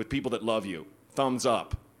roof with people that love you, thumbs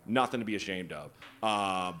up, nothing to be ashamed of.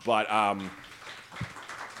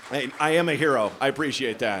 Hey, I am a hero. I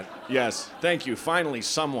appreciate that. Yes. Thank you. Finally,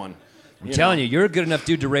 someone. I'm telling you, you're a good enough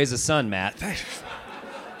dude to raise a son, Matt.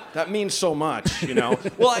 That means so much,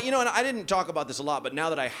 Well, and I didn't talk about this a lot, but now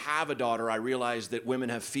that I have a daughter, I realize that women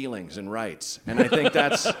have feelings and rights. And I think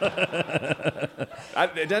that's...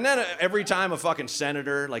 and then every time a fucking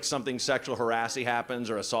senator, like something sexual harassing happens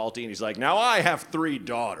or assaulting, and he's like, now I have 3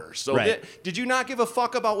 daughters. So right. Did you not give a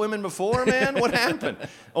fuck about women before, man? What happened?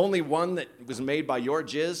 Only one that was made by your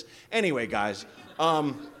jizz? Anyway, guys,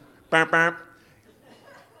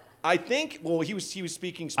 I think, he was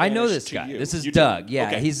speaking Spanish. I know this to guy. you. This is You Doug. do? Yeah,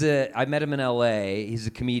 Okay. I met him in L.A. He's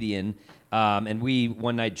a comedian, and we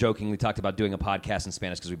one night jokingly talked about doing a podcast in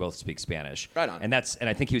Spanish because we both speak Spanish. Right on. And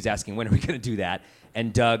I think he was asking, when are we going to do that?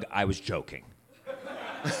 And Doug, I was joking.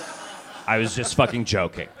 I was just fucking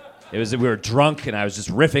joking. We were drunk, and I was just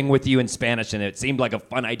riffing with you in Spanish, and it seemed like a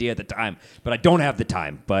fun idea at the time. But I don't have the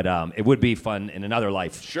time. But it would be fun in another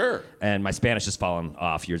life. Sure. And my Spanish has fallen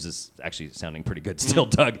off. Yours is actually sounding pretty good still,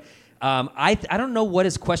 Doug. I don't know what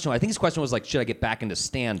his question was. I think his question was like, should I get back into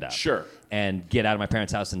stand-up? Sure. And get out of my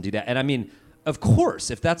parents' house and do that. And I mean, of course,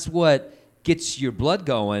 if that's what gets your blood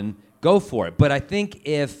going, go for it. But I think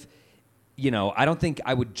I don't think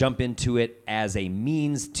I would jump into it as a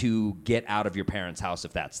means to get out of your parents' house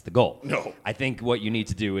if that's the goal. No. I think what you need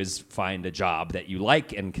to do is find a job that you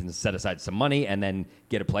like and can set aside some money and then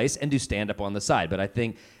get a place and do stand-up on the side. But I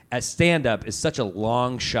think as stand-up is such a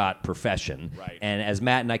long-shot profession. Right. And as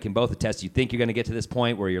Matt and I can both attest, you think you're going to get to this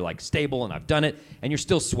point where you're like stable and I've done it, and you're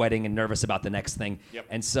still sweating and nervous about the next thing. Yep.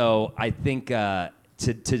 And so I think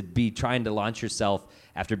to be trying to launch yourself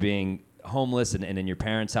after being homeless and in your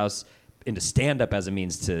parents' house into stand-up as a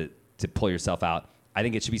means to pull yourself out, I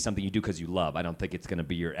think it should be something you do because you love. I don't think it's going to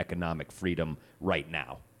be your economic freedom right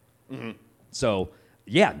now. Mm-hmm. So,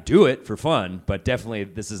 yeah, do it for fun, but definitely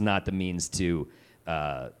this is not the means to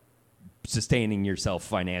sustaining yourself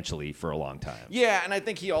financially for a long time. Yeah, and I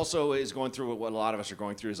think he also is going through what a lot of us are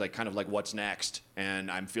going through, is like kind of like what's next,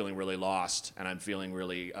 and I'm feeling really lost, and I'm feeling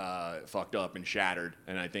really fucked up and shattered,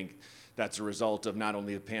 and I think that's a result of not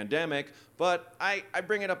only the pandemic, but I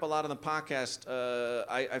bring it up a lot on the podcast.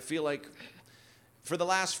 I feel like for the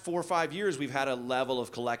last 4 or 5 years, we've had a level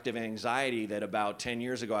of collective anxiety that about 10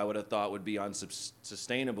 years ago I would have thought would be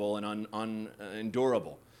unsustainable and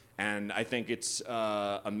unendurable. And I think it's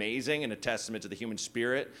amazing and a testament to the human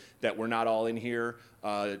spirit that we're not all in here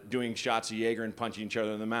doing shots of Jaeger and punching each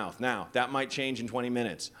other in the mouth. Now, that might change in 20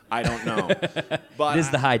 minutes. I don't know. But It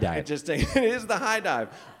is the high dive. It is the high dive.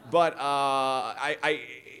 But I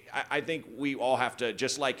think we all have to,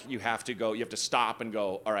 just like you have to stop and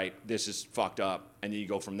go, all right, this is fucked up, and then you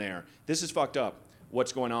go from there. This is fucked up.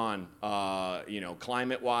 What's going on,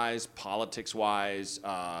 climate-wise, politics-wise,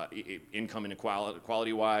 income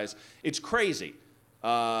inequality-wise. It's crazy.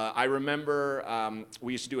 I remember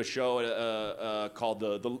we used to do a show called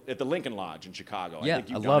at the Lincoln Lodge in Chicago. Yeah, I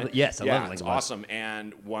think you've I done love it. it. Yes, I love Lincoln it's Lodge. awesome.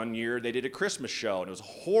 And one year they did a Christmas show, and it was a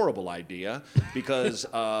horrible idea because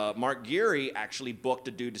Mark Geary actually booked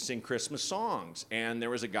a dude to sing Christmas songs. And there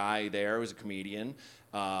was a guy there who was a comedian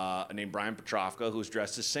named Brian Petrovka who was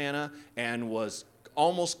dressed as Santa and was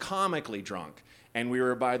almost comically drunk. And we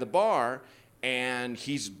were by the bar, and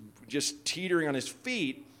he's just teetering on his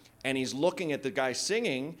feet, and he's looking at the guy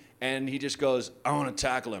singing, and he just goes, I want to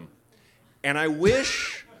tackle him. And I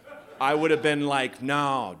wish I would have been like,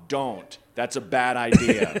 no, don't. That's a bad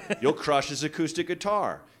idea. You'll crush his acoustic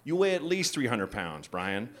guitar. You weigh at least 300 pounds,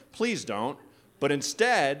 Brian. Please don't. But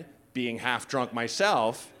instead, being half drunk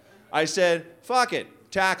myself, I said, fuck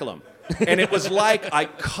it, tackle him. And it was like I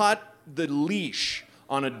cut the leash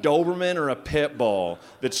on a Doberman or a pit bull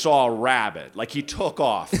that saw a rabbit. Like, he took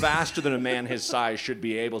off faster than a man his size should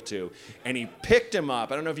be able to. And he picked him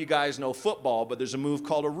up. I don't know if you guys know football, but there's a move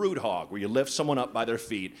called a root hog, where you lift someone up by their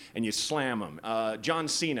feet and you slam them. John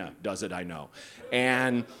Cena does it, I know.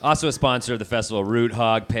 And Also a sponsor of the festival, Root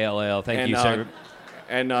Hog Pale Ale. Thank you, sir.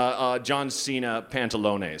 And John Cena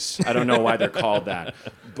Pantalones. I don't know why they're called that.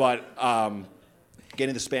 But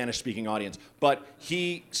getting the Spanish-speaking audience. But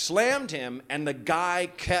he slammed him, and the guy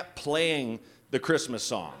kept playing the Christmas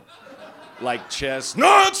song. Like,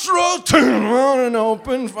 chestnuts roasting on an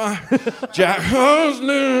open fire, Jack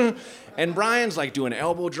Hosler. And Brian's like doing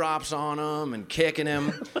elbow drops on him and kicking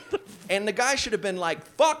him. And the guy should have been like,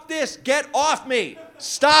 fuck this, get off me,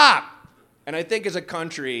 stop. And I think as a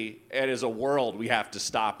country and as a world, we have to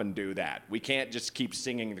stop and do that. We can't just keep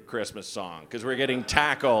singing the Christmas song, because we're getting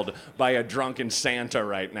tackled by a drunken Santa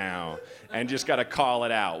right now, and just got to call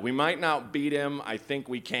it out. We might not beat him. I think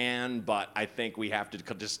we can, but I think we have to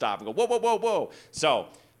just stop and go, whoa, whoa, whoa, whoa. So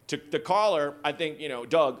to the caller, I think,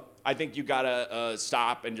 Doug, I think you got to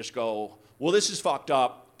stop and just go, well, this is fucked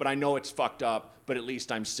up, but I know it's fucked up, but at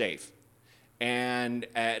least I'm safe. And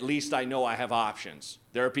at least I know I have options.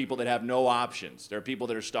 There are people that have no options. There are people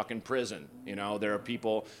that are stuck in prison. There are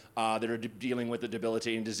people that are dealing with a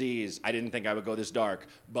debilitating disease. I didn't think I would go this dark,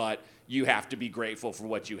 but you have to be grateful for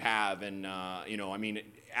what you have. And,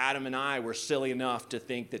 Adam and I were silly enough to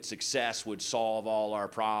think that success would solve all our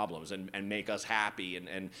problems and make us happy. And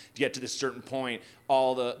to get to this certain point,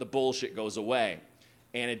 all the bullshit goes away.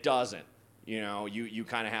 And it doesn't. You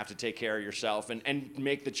kind of have to take care of yourself and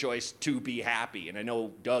make the choice to be happy. And I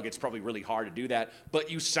know, Doug, it's probably really hard to do that,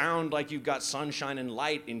 but you sound like you've got sunshine and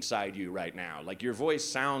light inside you right now. Like, your voice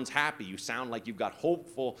sounds happy. You sound like you've got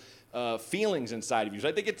hopeful feelings inside of you. So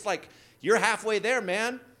I think it's like you're halfway there,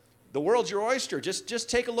 man. The world's your oyster. Just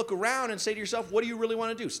take a look around and say to yourself, what do you really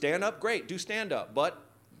want to do? Stand up? Great, do stand up. But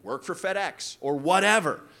work for FedEx or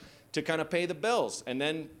whatever to kind of pay the bills. And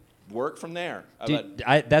then work from there. Dude,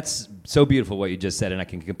 that's so beautiful what you just said, and I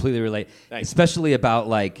can completely relate. Thanks. Especially about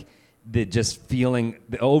like the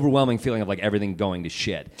overwhelming feeling of like everything going to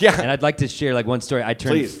shit. Yeah. And I'd like to share like one story. I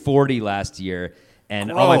turned Please. 40 last year,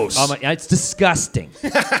 and Gross. it's disgusting.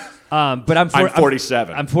 But I'm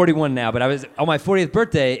 47. I'm 41 now, but I was on my 40th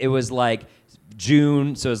birthday. It was like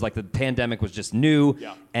June, so it was like the pandemic was just new,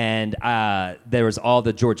 Yeah. and there was all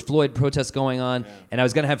the George Floyd protests going on, and I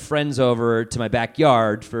was going to have friends over to my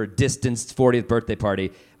backyard for a distanced 40th birthday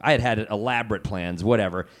party. I had elaborate plans,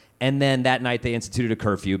 whatever, and then that night they instituted a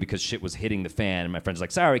curfew because shit was hitting the fan, and my friends were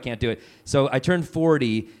like, sorry, we can't do it. So I turned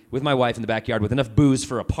 40 with my wife in the backyard with enough booze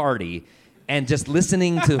for a party, and just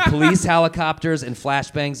listening to police helicopters and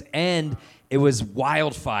flashbangs, and it was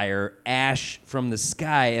wildfire, ash from the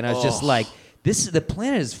sky, and I was just like, the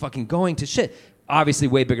planet is fucking going to shit. Obviously,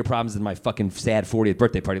 way bigger problems than my fucking sad 40th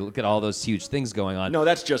birthday party. Look at all those huge things going on. No,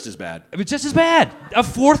 that's just as bad. It was just as bad. A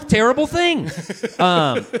fourth terrible thing.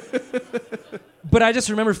 But I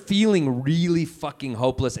just remember feeling really fucking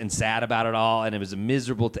hopeless and sad about it all, and it was a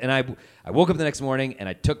miserable. And I woke up the next morning and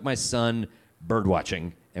I took my son bird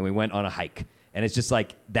watching, and we went on a hike. And it's just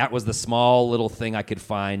like, that was the small little thing I could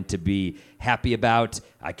find to be happy about.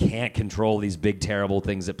 I can't control these big, terrible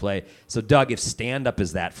things at play. So, Doug, if stand-up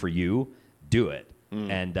is that for you, do it.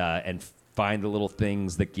 And find the little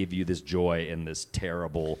things that give you this joy in this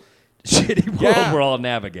terrible, shitty world we're all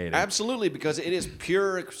navigating. Absolutely, because it is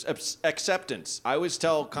pure acceptance. I always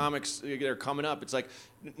tell comics that are coming up, it's like,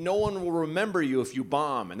 no one will remember you if you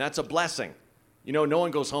bomb, and that's a blessing. You know, no one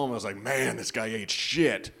goes home and was like, man, this guy ate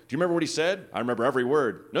shit. Do you remember what he said? I remember every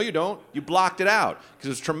word. No, you don't. You blocked it out because it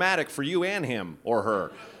was traumatic for you and him or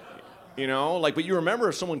her. You know, like, but you remember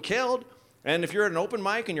if someone killed, and if you're at an open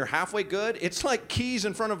mic and you're halfway good, it's like keys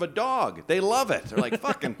in front of a dog. They love it. They're like,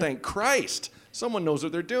 fucking thank Christ. Someone knows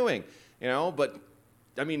what they're doing. You know, but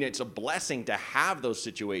I mean, it's a blessing to have those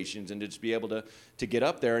situations and to just be able to get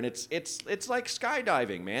up there. And it's like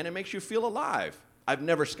skydiving, man. It makes you feel alive. I've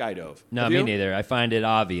never skydove. No, Have me you? neither. I find it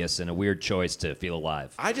obvious and a weird choice to feel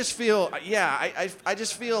alive. I just feel, I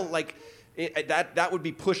just feel like that would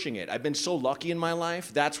be pushing it. I've been so lucky in my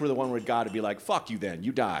life. That's where the one would got to be like, fuck you then.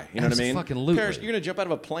 You die. You know what I mean? Fucking-lutely. Paris, you're going to jump out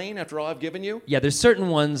of a plane after all I've given you? Yeah, there's certain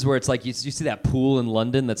ones where it's like you see that pool in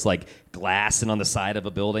London that's like glass and on the side of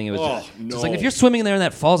a building. It was just no. it's like if you're swimming in there and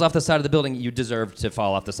that falls off the side of the building, you deserve to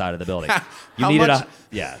fall off the side of the building. You How needed much- a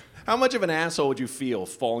yeah. How much of an asshole would you feel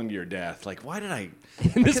falling to your death? Like, why did I...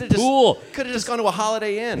 In this pool. Could have just gone to a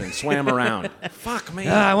Holiday Inn and swam around. Fuck, man.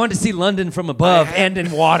 I wanted to see London from above and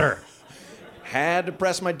in water. Had to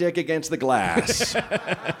press my dick against the glass.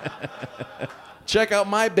 Check out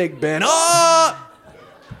my Big Ben. Oh!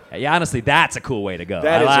 Yeah, honestly, that's a cool way to go.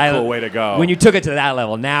 That is a cool way to go. When you took it to that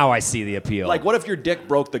level, now I see the appeal. Like, what if your dick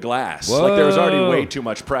broke the glass? Whoa. Like, there was already way too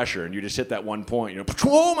much pressure, and you just hit that one point. You know,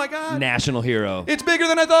 oh my God! National hero. It's bigger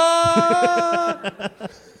than I thought.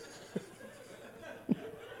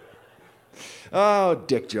 Oh,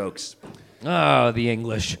 dick jokes. Oh, the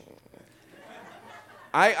English.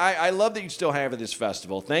 I love that you still have this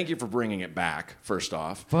festival. Thank you for bringing it back. First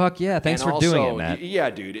off. Fuck yeah! Thanks And for also, doing it, Matt. Yeah,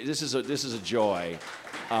 dude, this is a joy.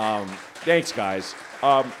 Thanks, guys.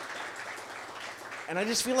 And I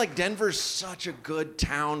just feel like Denver's such a good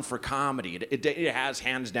town for comedy. It has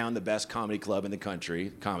hands down the best comedy club in the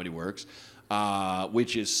country, Comedy Works,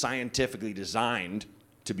 which is scientifically designed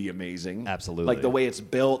to be amazing. Absolutely. Like the way it's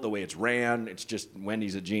built, the way it's ran, it's just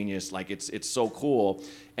Wendy's a genius. Like it's so cool.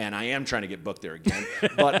 And I am trying to get booked there again.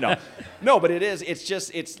 But no, but it is.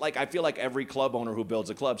 It's like I feel like every club owner who builds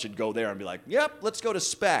a club should go there and be like, yep, let's go to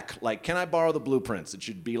spec. Like, can I borrow the blueprints? It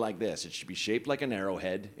should be like this. It should be shaped like an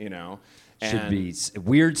arrowhead, you know. Should be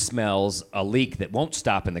weird smells, a leak that won't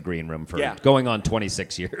stop in the green room for Yeah. going on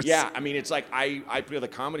 26 years. Yeah, I mean, it's like I play the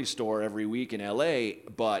Comedy Store every week in L.A.,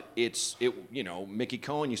 but Mickey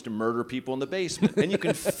Cohen used to murder people in the basement, and you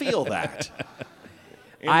can feel that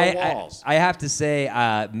in the walls. I have to say,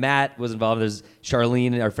 Matt was involved. There's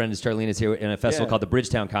Charlene, our friend Charlene is here in a festival called the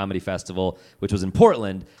Bridgetown Comedy Festival, which was in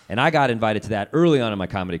Portland, and I got invited to that early on in my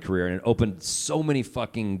comedy career, and it opened so many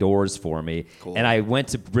fucking doors for me. Cool. And I went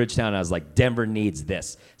to Bridgetown, and I was like, Denver needs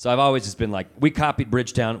this. So I've always just been like, we copied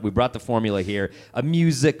Bridgetown, we brought the formula here, a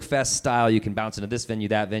music fest style, you can bounce into this venue,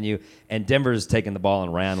 that venue, and Denver's taken the ball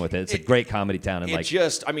and ran with it. It's a great comedy town. And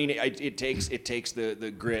It takes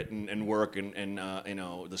the grit and work and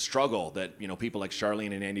the struggle that people like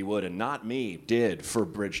Charlene and Andy Wood and not me did for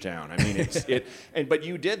Bridgetown. I mean, but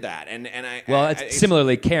you did that,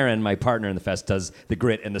 similarly, Karen, my partner in the fest, does the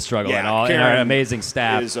grit and the struggle and all, and our Karen amazing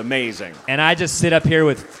staff is amazing. And I just sit up here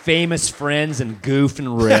with famous friends and goof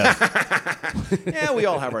and riff. Yeah, we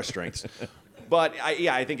all have our strengths. But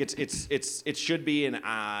I think it should be in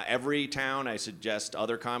every town. I suggest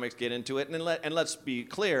other comics get into it, and let's be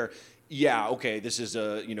clear. Yeah, okay, this is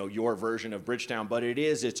your version of Bridgetown, but it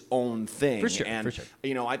is its own thing. For sure.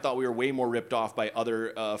 I thought we were way more ripped off by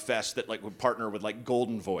other fests that would partner with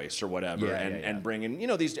Golden Voice or whatever, and bring in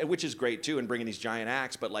these, which is great too, and bringing these giant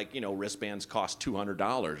acts, but wristbands cost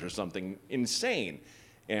 $200 or something insane.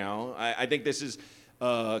 I think this is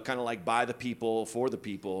kind of like by the people for the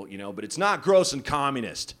people, but it's not gross and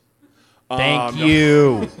communist. Thank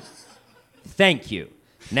you. Thank you.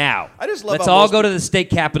 Now, I just love let's how all most go to the state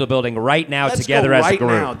capitol building right now Let's together go as right a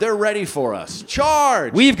group. now. They're ready for us.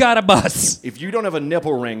 Charge! We've got a bus. If you don't have a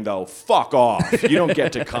nipple ring, though, fuck off. You don't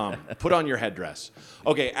get to come. Put on your headdress.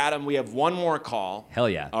 Okay, Adam, we have one more call. Hell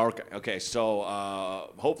yeah. Okay, so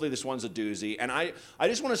hopefully this one's a doozy. And I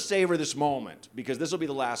just want to savor this moment because this will be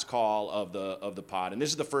the last call of the pod. And this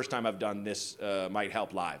is the first time I've done this Might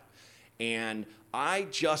Help Live. And I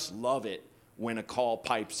just love it when a call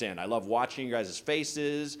pipes in. I love watching you guys'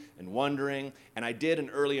 faces and wondering. And I did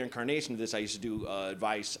an earlier incarnation of this. I used to do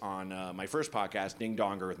advice on my first podcast, Ding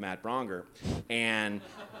Donger with Matt Bronger. And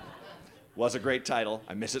was a great title.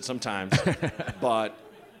 I miss it sometimes. But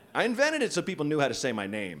I invented it so people knew how to say my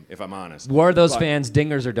name, if I'm honest. Were those fans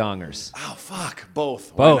dingers or dongers? Oh, fuck.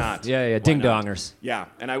 Both. Both. Why not? Yeah, Why ding not? dongers. Yeah,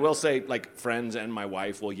 and I will say, friends and my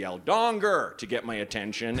wife will yell, Donger, to get my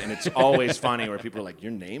attention, and it's always funny where people are like,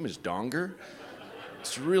 your name is Donger?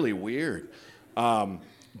 It's really weird.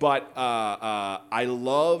 But I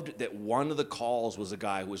loved that one of the calls was a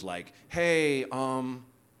guy who was like, hey,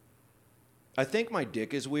 I think my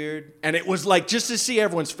dick is weird. And it was like, just to see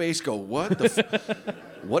everyone's face go, what the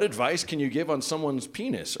what advice can you give on someone's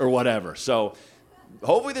penis or whatever? So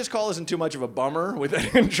hopefully this call isn't too much of a bummer with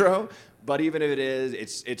that intro. But even if it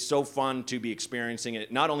is, it's so fun to be experiencing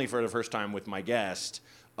it, not only for the first time with my guest,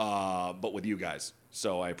 but with you guys.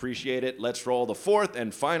 So I appreciate it. Let's roll the fourth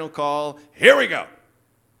and final call. Here we go.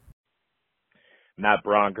 Matt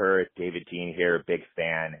Bronger, David Dean here, big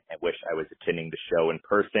fan. I wish I was attending the show in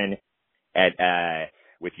person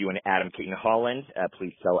with you and Adam Keaton Holland.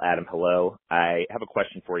 Please tell Adam hello. I have a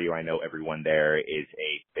question for you. I know everyone there is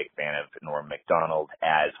a big fan of Norm Macdonald,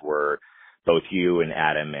 as were both you and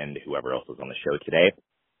Adam and whoever else was on the show today.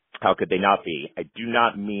 How could they not be? I do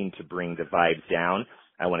not mean to bring the vibes down.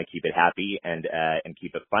 I want to keep it happy and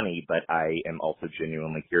keep it funny, but I am also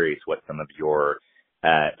genuinely curious what some of your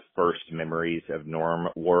first memories of Norm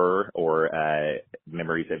were, or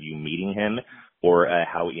memories of you meeting him, or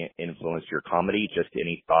how he influenced your comedy. Just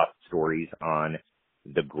any thoughts, stories on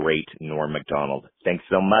the great Norm Macdonald. Thanks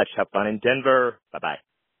so much. Have fun in Denver. Bye-bye.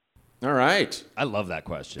 All right. I love that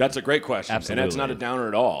question. That's a great question. Absolutely. And it's not a downer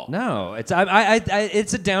at all. No, it's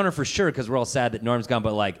it's a downer for sure because we're all sad that Norm's gone.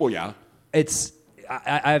 But like, Oh, yeah. it's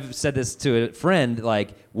I've said this to a friend.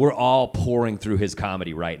 Like, we're all pouring through his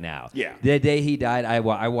comedy right now. Yeah. The day he died, I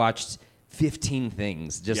watched 15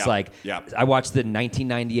 things. Just I watched the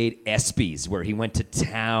 1998 ESPYs where he went to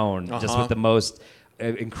town just with the most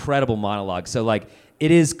incredible monologue. So like, it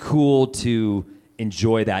is cool to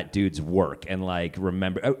enjoy that dude's work and like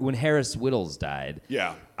remember when Harris Whittles died.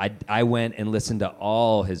 Yeah. I went and listened to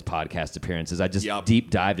all his podcast appearances. I just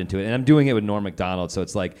deep dived into it, and I'm doing it with Norm Macdonald. So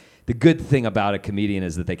it's like, the good thing about a comedian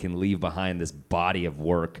is that they can leave behind this body of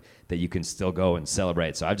work that you can still go and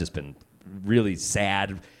celebrate. So I've just been really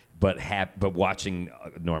sad, but watching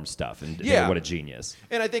Norm's stuff, and what a genius.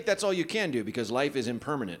 And I think that's all you can do, because life is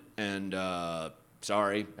impermanent. And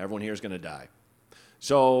sorry, everyone here is going to die.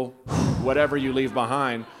 So whatever you leave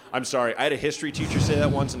behind, I'm sorry. I had a history teacher say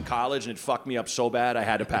that once in college, and it fucked me up so bad I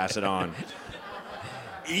had to pass it on.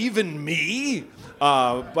 Even me?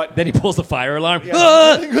 But then he pulls the fire alarm.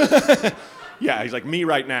 Yeah, yeah, he's like, me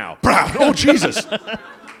right now. Oh, Jesus.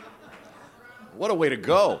 What a way to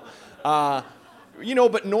go.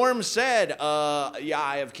 But Norm said,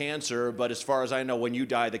 I have cancer, but as far as I know, when you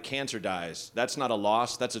die, the cancer dies. That's not a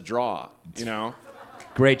loss, that's a draw, you know?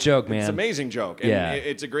 Great joke, man. It's an amazing joke. And yeah.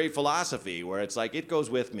 It's a great philosophy where it's like, it goes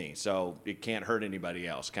with me, so it can't hurt anybody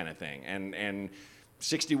else kind of thing. And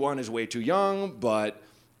 61 is way too young, but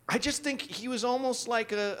I just think he was almost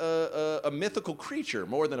like a mythical creature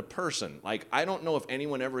more than a person. Like, I don't know if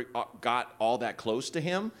anyone ever got all that close to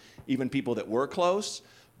him, even people that were close,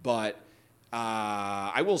 but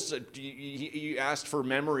I will say, you asked for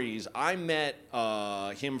memories. I met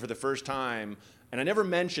him for the first time, and I never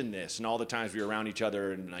mentioned this, and all the times we were around each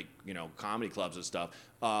other in, like, comedy clubs and stuff,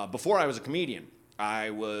 before I was a comedian. I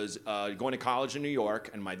was going to college in New York,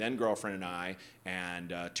 and my then girlfriend and I,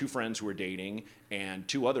 and two friends who were dating, and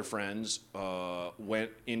two other friends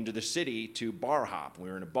went into the city to bar hop. We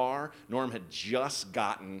were in a bar. Norm had just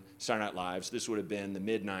gotten Saturday Night Live, so this would have been the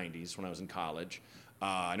mid-'90s when I was in college.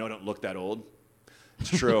 I know I don't look that old. It's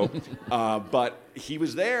true. But he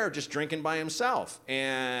was there just drinking by himself.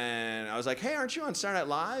 And I was like, hey, aren't you on Saturday Night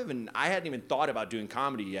Live? And I hadn't even thought about doing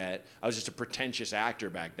comedy yet. I was just a pretentious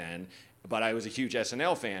actor back then. But I was a huge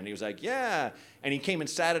SNL fan. He was like, yeah. And he came and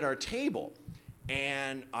sat at our table.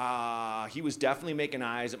 And he was definitely making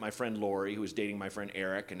eyes at my friend Lori, who was dating my friend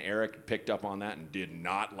Eric. And Eric picked up on that and did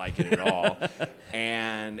not like it at all.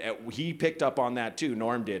 And he picked up on that too.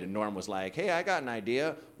 Norm did. And Norm was like, hey, I got an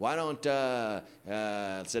idea. Why don't,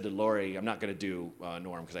 said to Lori, I'm not going to do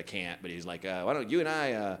Norm because I can't. But he's like, why don't you and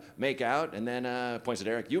I make out? And then points at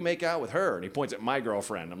Eric, you make out with her. And he points at my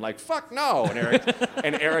girlfriend. I'm like, fuck no.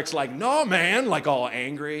 And Eric's like, no, man, like all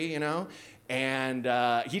angry, And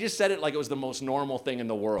he just said it like it was the most normal thing in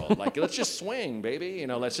the world. Like, let's just swing, baby.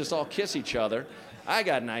 Let's just all kiss each other. I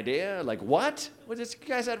got an idea. Like, what? Well, this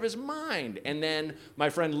guy's out of his mind. And then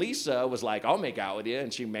my friend Lisa was like, I'll make out with you.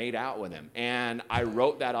 And she made out with him. And I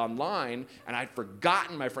wrote that online. And I'd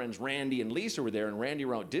forgotten my friends Randy and Lisa were there. And Randy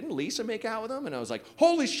wrote, didn't Lisa make out with him? And I was like,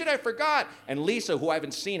 holy shit, I forgot. And Lisa, who I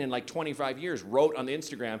haven't seen in like 25 years, wrote on the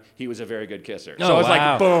Instagram, he was a very good kisser. So I was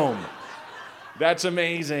like, boom. That's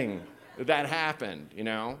amazing. That happened,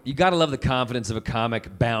 You gotta love the confidence of a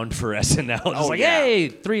comic bound for SNL. Just hey,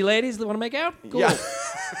 3 ladies that want to make out? Cool. Yeah.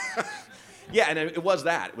 Yeah, and it was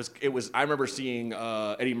that. It was. I remember seeing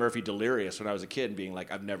Eddie Murphy Delirious when I was a kid and being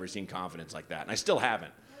like, I've never seen confidence like that, and I still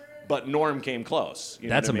haven't. but Norm came close. You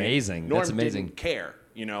know That's what I mean? amazing. Norm That's amazing. didn't care.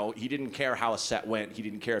 You know, he didn't care how a set went. He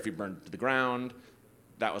didn't care if he burned to the ground.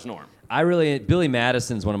 That was Norm. Billy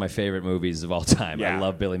Madison's one of my favorite movies of all time. Yeah. I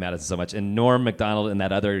love Billy Madison so much. And Norm Macdonald and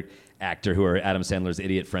that other actor who are Adam Sandler's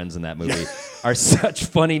idiot friends in that movie are such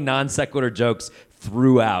funny non sequitur jokes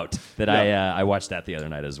throughout that I watched that the other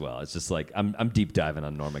night as well. It's just like I'm deep diving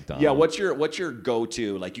on Norm Macdonald. Yeah, what's your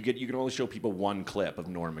go-to? Like you can only show people one clip of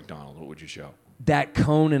Norm Macdonald. What would you show? That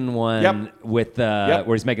Conan one Yep. with Yep.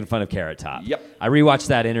 where he's making fun of Carrot Top. Yep. I rewatched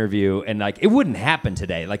that interview and like it wouldn't happen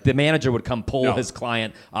today. Like the manager would come pull No. his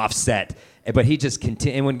client off set, but he just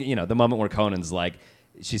continued. And when the moment where Conan's like,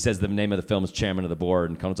 she says the name of the film is Chairman of the Board,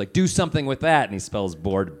 and Conan's like, do something with that, and he spells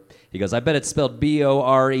board. He goes, I bet it's spelled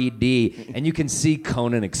Bored, and you can see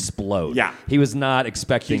Conan explode. Yeah. He was not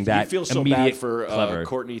expecting that. He feels so immediate bad for clever.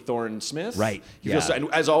 Courtney Thorne-Smith. Right, He feels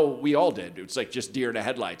yeah. so, and we all did. It's like just deer in the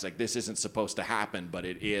headlights. Like this isn't supposed to happen, but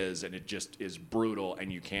it is, and it just is brutal,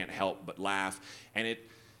 and you can't help but laugh. And it,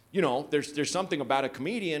 there's something about a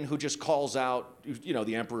comedian who just calls out,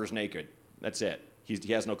 the emperor's naked. That's it.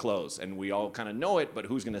 He has no clothes, and we all kind of know it, but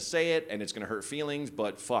who's going to say it, and it's going to hurt feelings,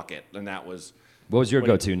 but fuck it. And that was... What was your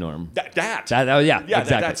go-to, Norm? That yeah, exactly.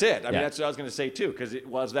 That's it. I mean, Yeah. that's what I was going to say, too, because it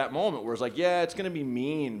was that moment where it's like, yeah, it's going to be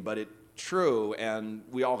mean, but it's true, and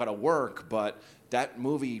we all got to work, but that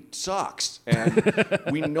movie sucks. And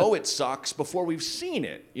we know it sucks before we've seen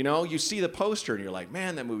it. You see the poster, and you're like,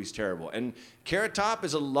 man, that movie's terrible. And Carrot Top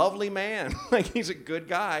is a lovely man. Like, he's a good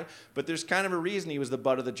guy, but there's kind of a reason he was the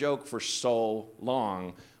butt of the joke for so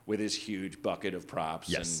long with his huge bucket of props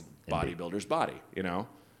Yes, and indeed. bodybuilder's body,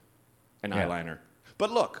 and Yeah. eyeliner.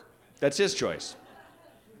 But look, that's his choice.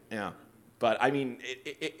 Yeah. But, I mean,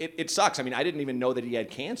 it sucks. I mean, I didn't even know that he had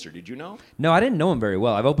cancer. Did you know? No, I didn't know him very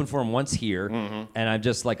well. I've opened for him once here, Mm-hmm. and I'm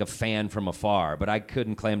just like a fan from afar, but I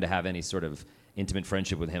couldn't claim to have any sort of intimate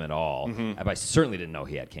friendship with him at all. But I certainly didn't know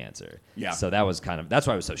he had cancer. Mm-hmm. Yeah. So that was that's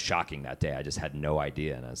why it was so shocking that day. I just had no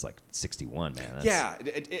idea, and I was like 61, man. Yeah,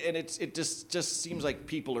 and it just seems like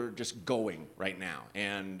people are just going right now.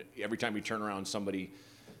 And every time you turn around, somebody,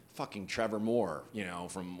 fucking Trevor Moore,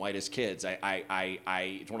 from Whitest Kids.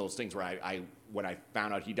 It's one of those things where when I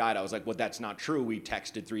found out he died, I was like, well, that's not true. We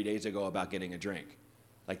texted 3 days ago about getting a drink.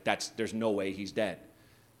 Like there's no way he's dead.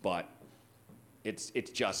 But it's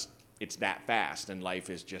that fast, and life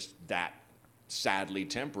is just that sadly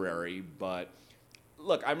temporary. But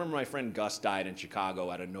look, I remember my friend Gus died in Chicago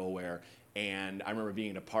out of nowhere, and I remember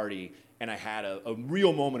being at a party, and I had a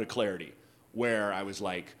real moment of clarity where I was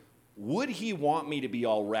like, would he want me to be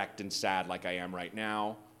all wrecked and sad like I am right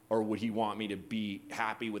now, or would he want me to be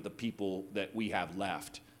happy with the people that we have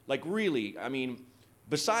left? Like, really, I mean,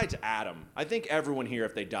 besides Adam, I think everyone here,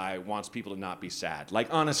 if they die, wants people to not be sad. Like,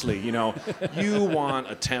 honestly, you want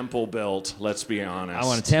a temple built, let's be honest. I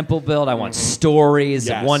want a temple built. I want stories.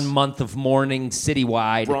 Yes. 1 month of mourning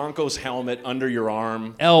citywide. Broncos helmet under your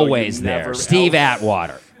arm. Elway's so you there. never- Steve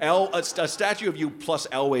Atwater. a statue of you plus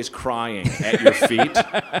Elway's crying at your feet,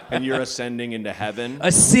 and you're ascending into heaven.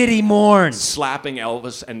 A city mourns. Slapping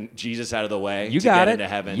Elvis and Jesus out of the way You to got get it. into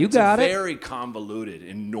heaven. You got it. It's very convoluted,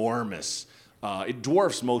 enormous. It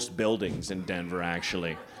dwarfs most buildings in Denver,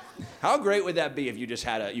 actually. How great would that be if you just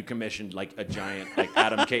had you commissioned like a giant like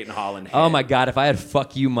Adam Caton Holland head? Oh my God! If I had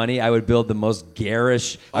fuck you money, I would build the most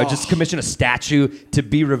garish. I would just commission a statue to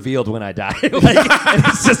be revealed when I die. And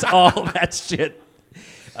it's just all that shit.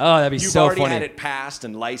 Oh, that'd be You've so already funny. had it passed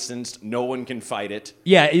and licensed. No one can fight it.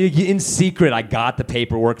 Yeah, in secret, I got the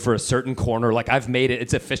paperwork for a certain corner. Like, I've made it.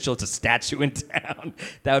 It's official. It's a statue in town.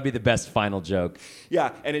 That would be the best final joke.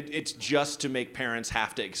 Yeah, and it's just to make parents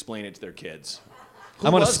have to explain it to their kids. Who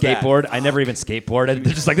I'm on a was that? skateboard. I never even skateboarded.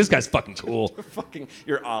 They're just like, this guy's fucking cool. Fucking,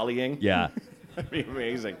 you're ollieing. Yeah. That'd be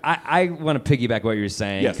amazing. I want to piggyback what you're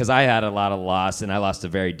saying Yes. because I had a lot of loss, and I lost a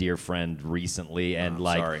very dear friend recently, and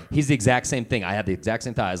sorry. he's the exact same thing. I had the exact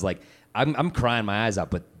same thought. I was like, I'm crying my eyes out,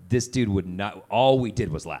 but this dude would not. All we did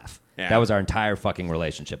was laugh. Yeah. That was our entire fucking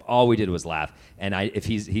relationship. All we did was laugh. And if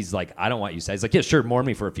he's like, I don't want you sad. He's like, yeah, sure, mourn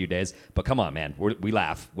me for a few days, but come on, man, we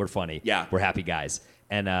laugh, we're funny, Yeah. we're happy guys.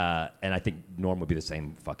 And I think Norm would be the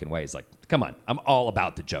same fucking way. He's like, come on, I'm all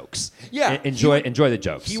about the jokes. Yeah, enjoy the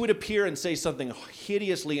jokes. He would appear and say something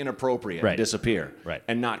hideously inappropriate Right. and disappear. Right.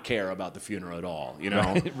 And not care about the funeral at all,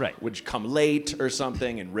 Right. Would come late or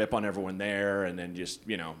something and rip on everyone there and then just,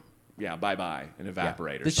 bye-bye and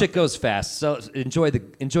evaporate or This something. shit goes fast, so enjoy the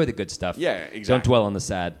good stuff. Yeah, exactly. Don't dwell on the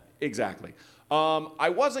sad. Exactly. I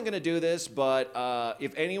wasn't going to do this, but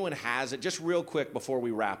if anyone has it, just real quick before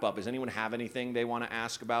we wrap up, does anyone have anything they want to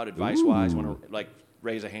ask about advice-wise? Want to,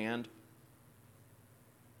 raise a hand?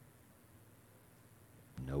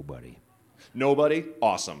 Nobody. Nobody?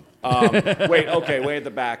 Awesome. Wait at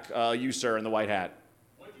the back. You, sir, in the white hat.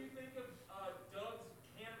 What do you think of Doug's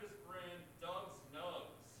cannabis brand, Doug's Nugs?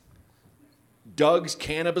 Doug's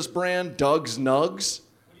cannabis brand, Doug's Nugs?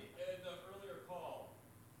 In the earlier call.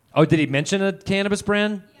 Oh, did he mention a cannabis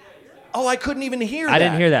brand? Oh, I couldn't even hear that. I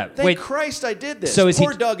didn't hear that. Thank Wait. Christ I did this. So is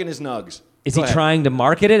Poor he- Doug and his Nugs. Is Go he ahead. trying to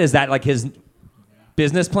market it? Is that like his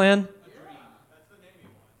business plan?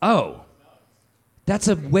 Oh. That's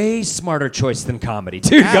a way smarter choice than comedy,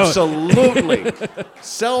 dude. Absolutely.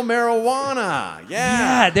 Sell marijuana.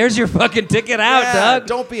 Yeah, there's your fucking ticket out, Yeah, Doug.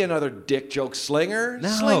 Don't be another dick joke slinger. No.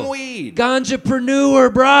 Sling weed. Ganjapreneur,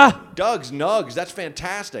 bruh. Doug's Nugs. That's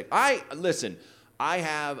fantastic. Listen, I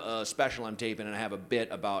have a special I'm taping, and I have a bit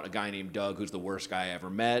about a guy named Doug who's the worst guy I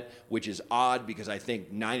ever met, which is odd because I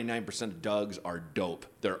think 99% of Dougs are dope.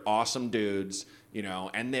 They're awesome dudes,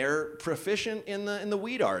 and they're proficient in the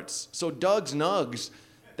weed arts. So Doug's Nugs,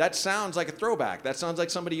 that sounds like a throwback. That sounds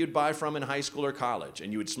like somebody you'd buy from in high school or college,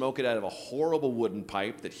 and you would smoke it out of a horrible wooden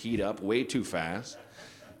pipe that heat up way too fast.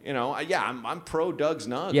 I'm pro Doug's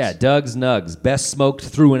Nugs. Yeah, Doug's Nugs. Best smoked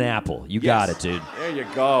through an apple. You got it, dude. There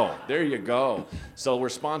you go. So we're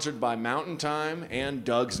sponsored by Mountain Time and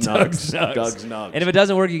Doug's Nugs. Doug's Nugs. And if it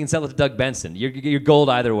doesn't work, you can sell it to Doug Benson. You're gold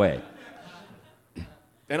either way.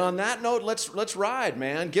 And on that note, let's ride,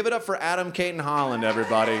 man. Give it up for Adam Caton Holland,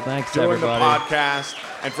 everybody. Thanks, doing everybody. the podcast.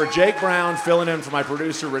 And for Jake Brown filling in for my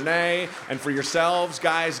producer, Renee. And for yourselves,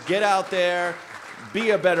 guys, get out there.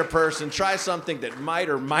 Be a better person. Try something that might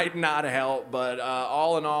or might not help. But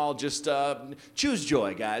all in all, just choose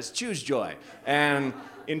joy, guys. Choose joy. And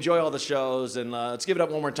enjoy all the shows. And let's give it up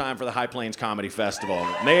one more time for the High Plains Comedy Festival.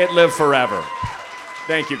 May it live forever.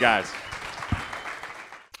 Thank you, guys.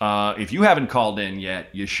 If you haven't called in yet,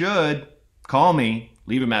 you should. Call me.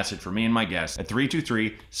 Leave a message for me and my guest at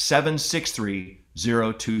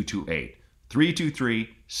 323-763-0228.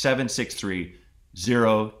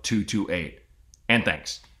 323-763-0228. And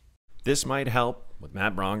thanks. This Might Help with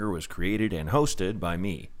Matt Bronger was created and hosted by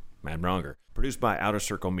me, Matt Bronger. Produced by Outer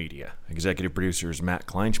Circle Media. Executive producers Matt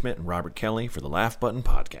Kleinschmidt and Robert Kelly for the Laugh Button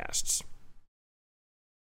Podcasts.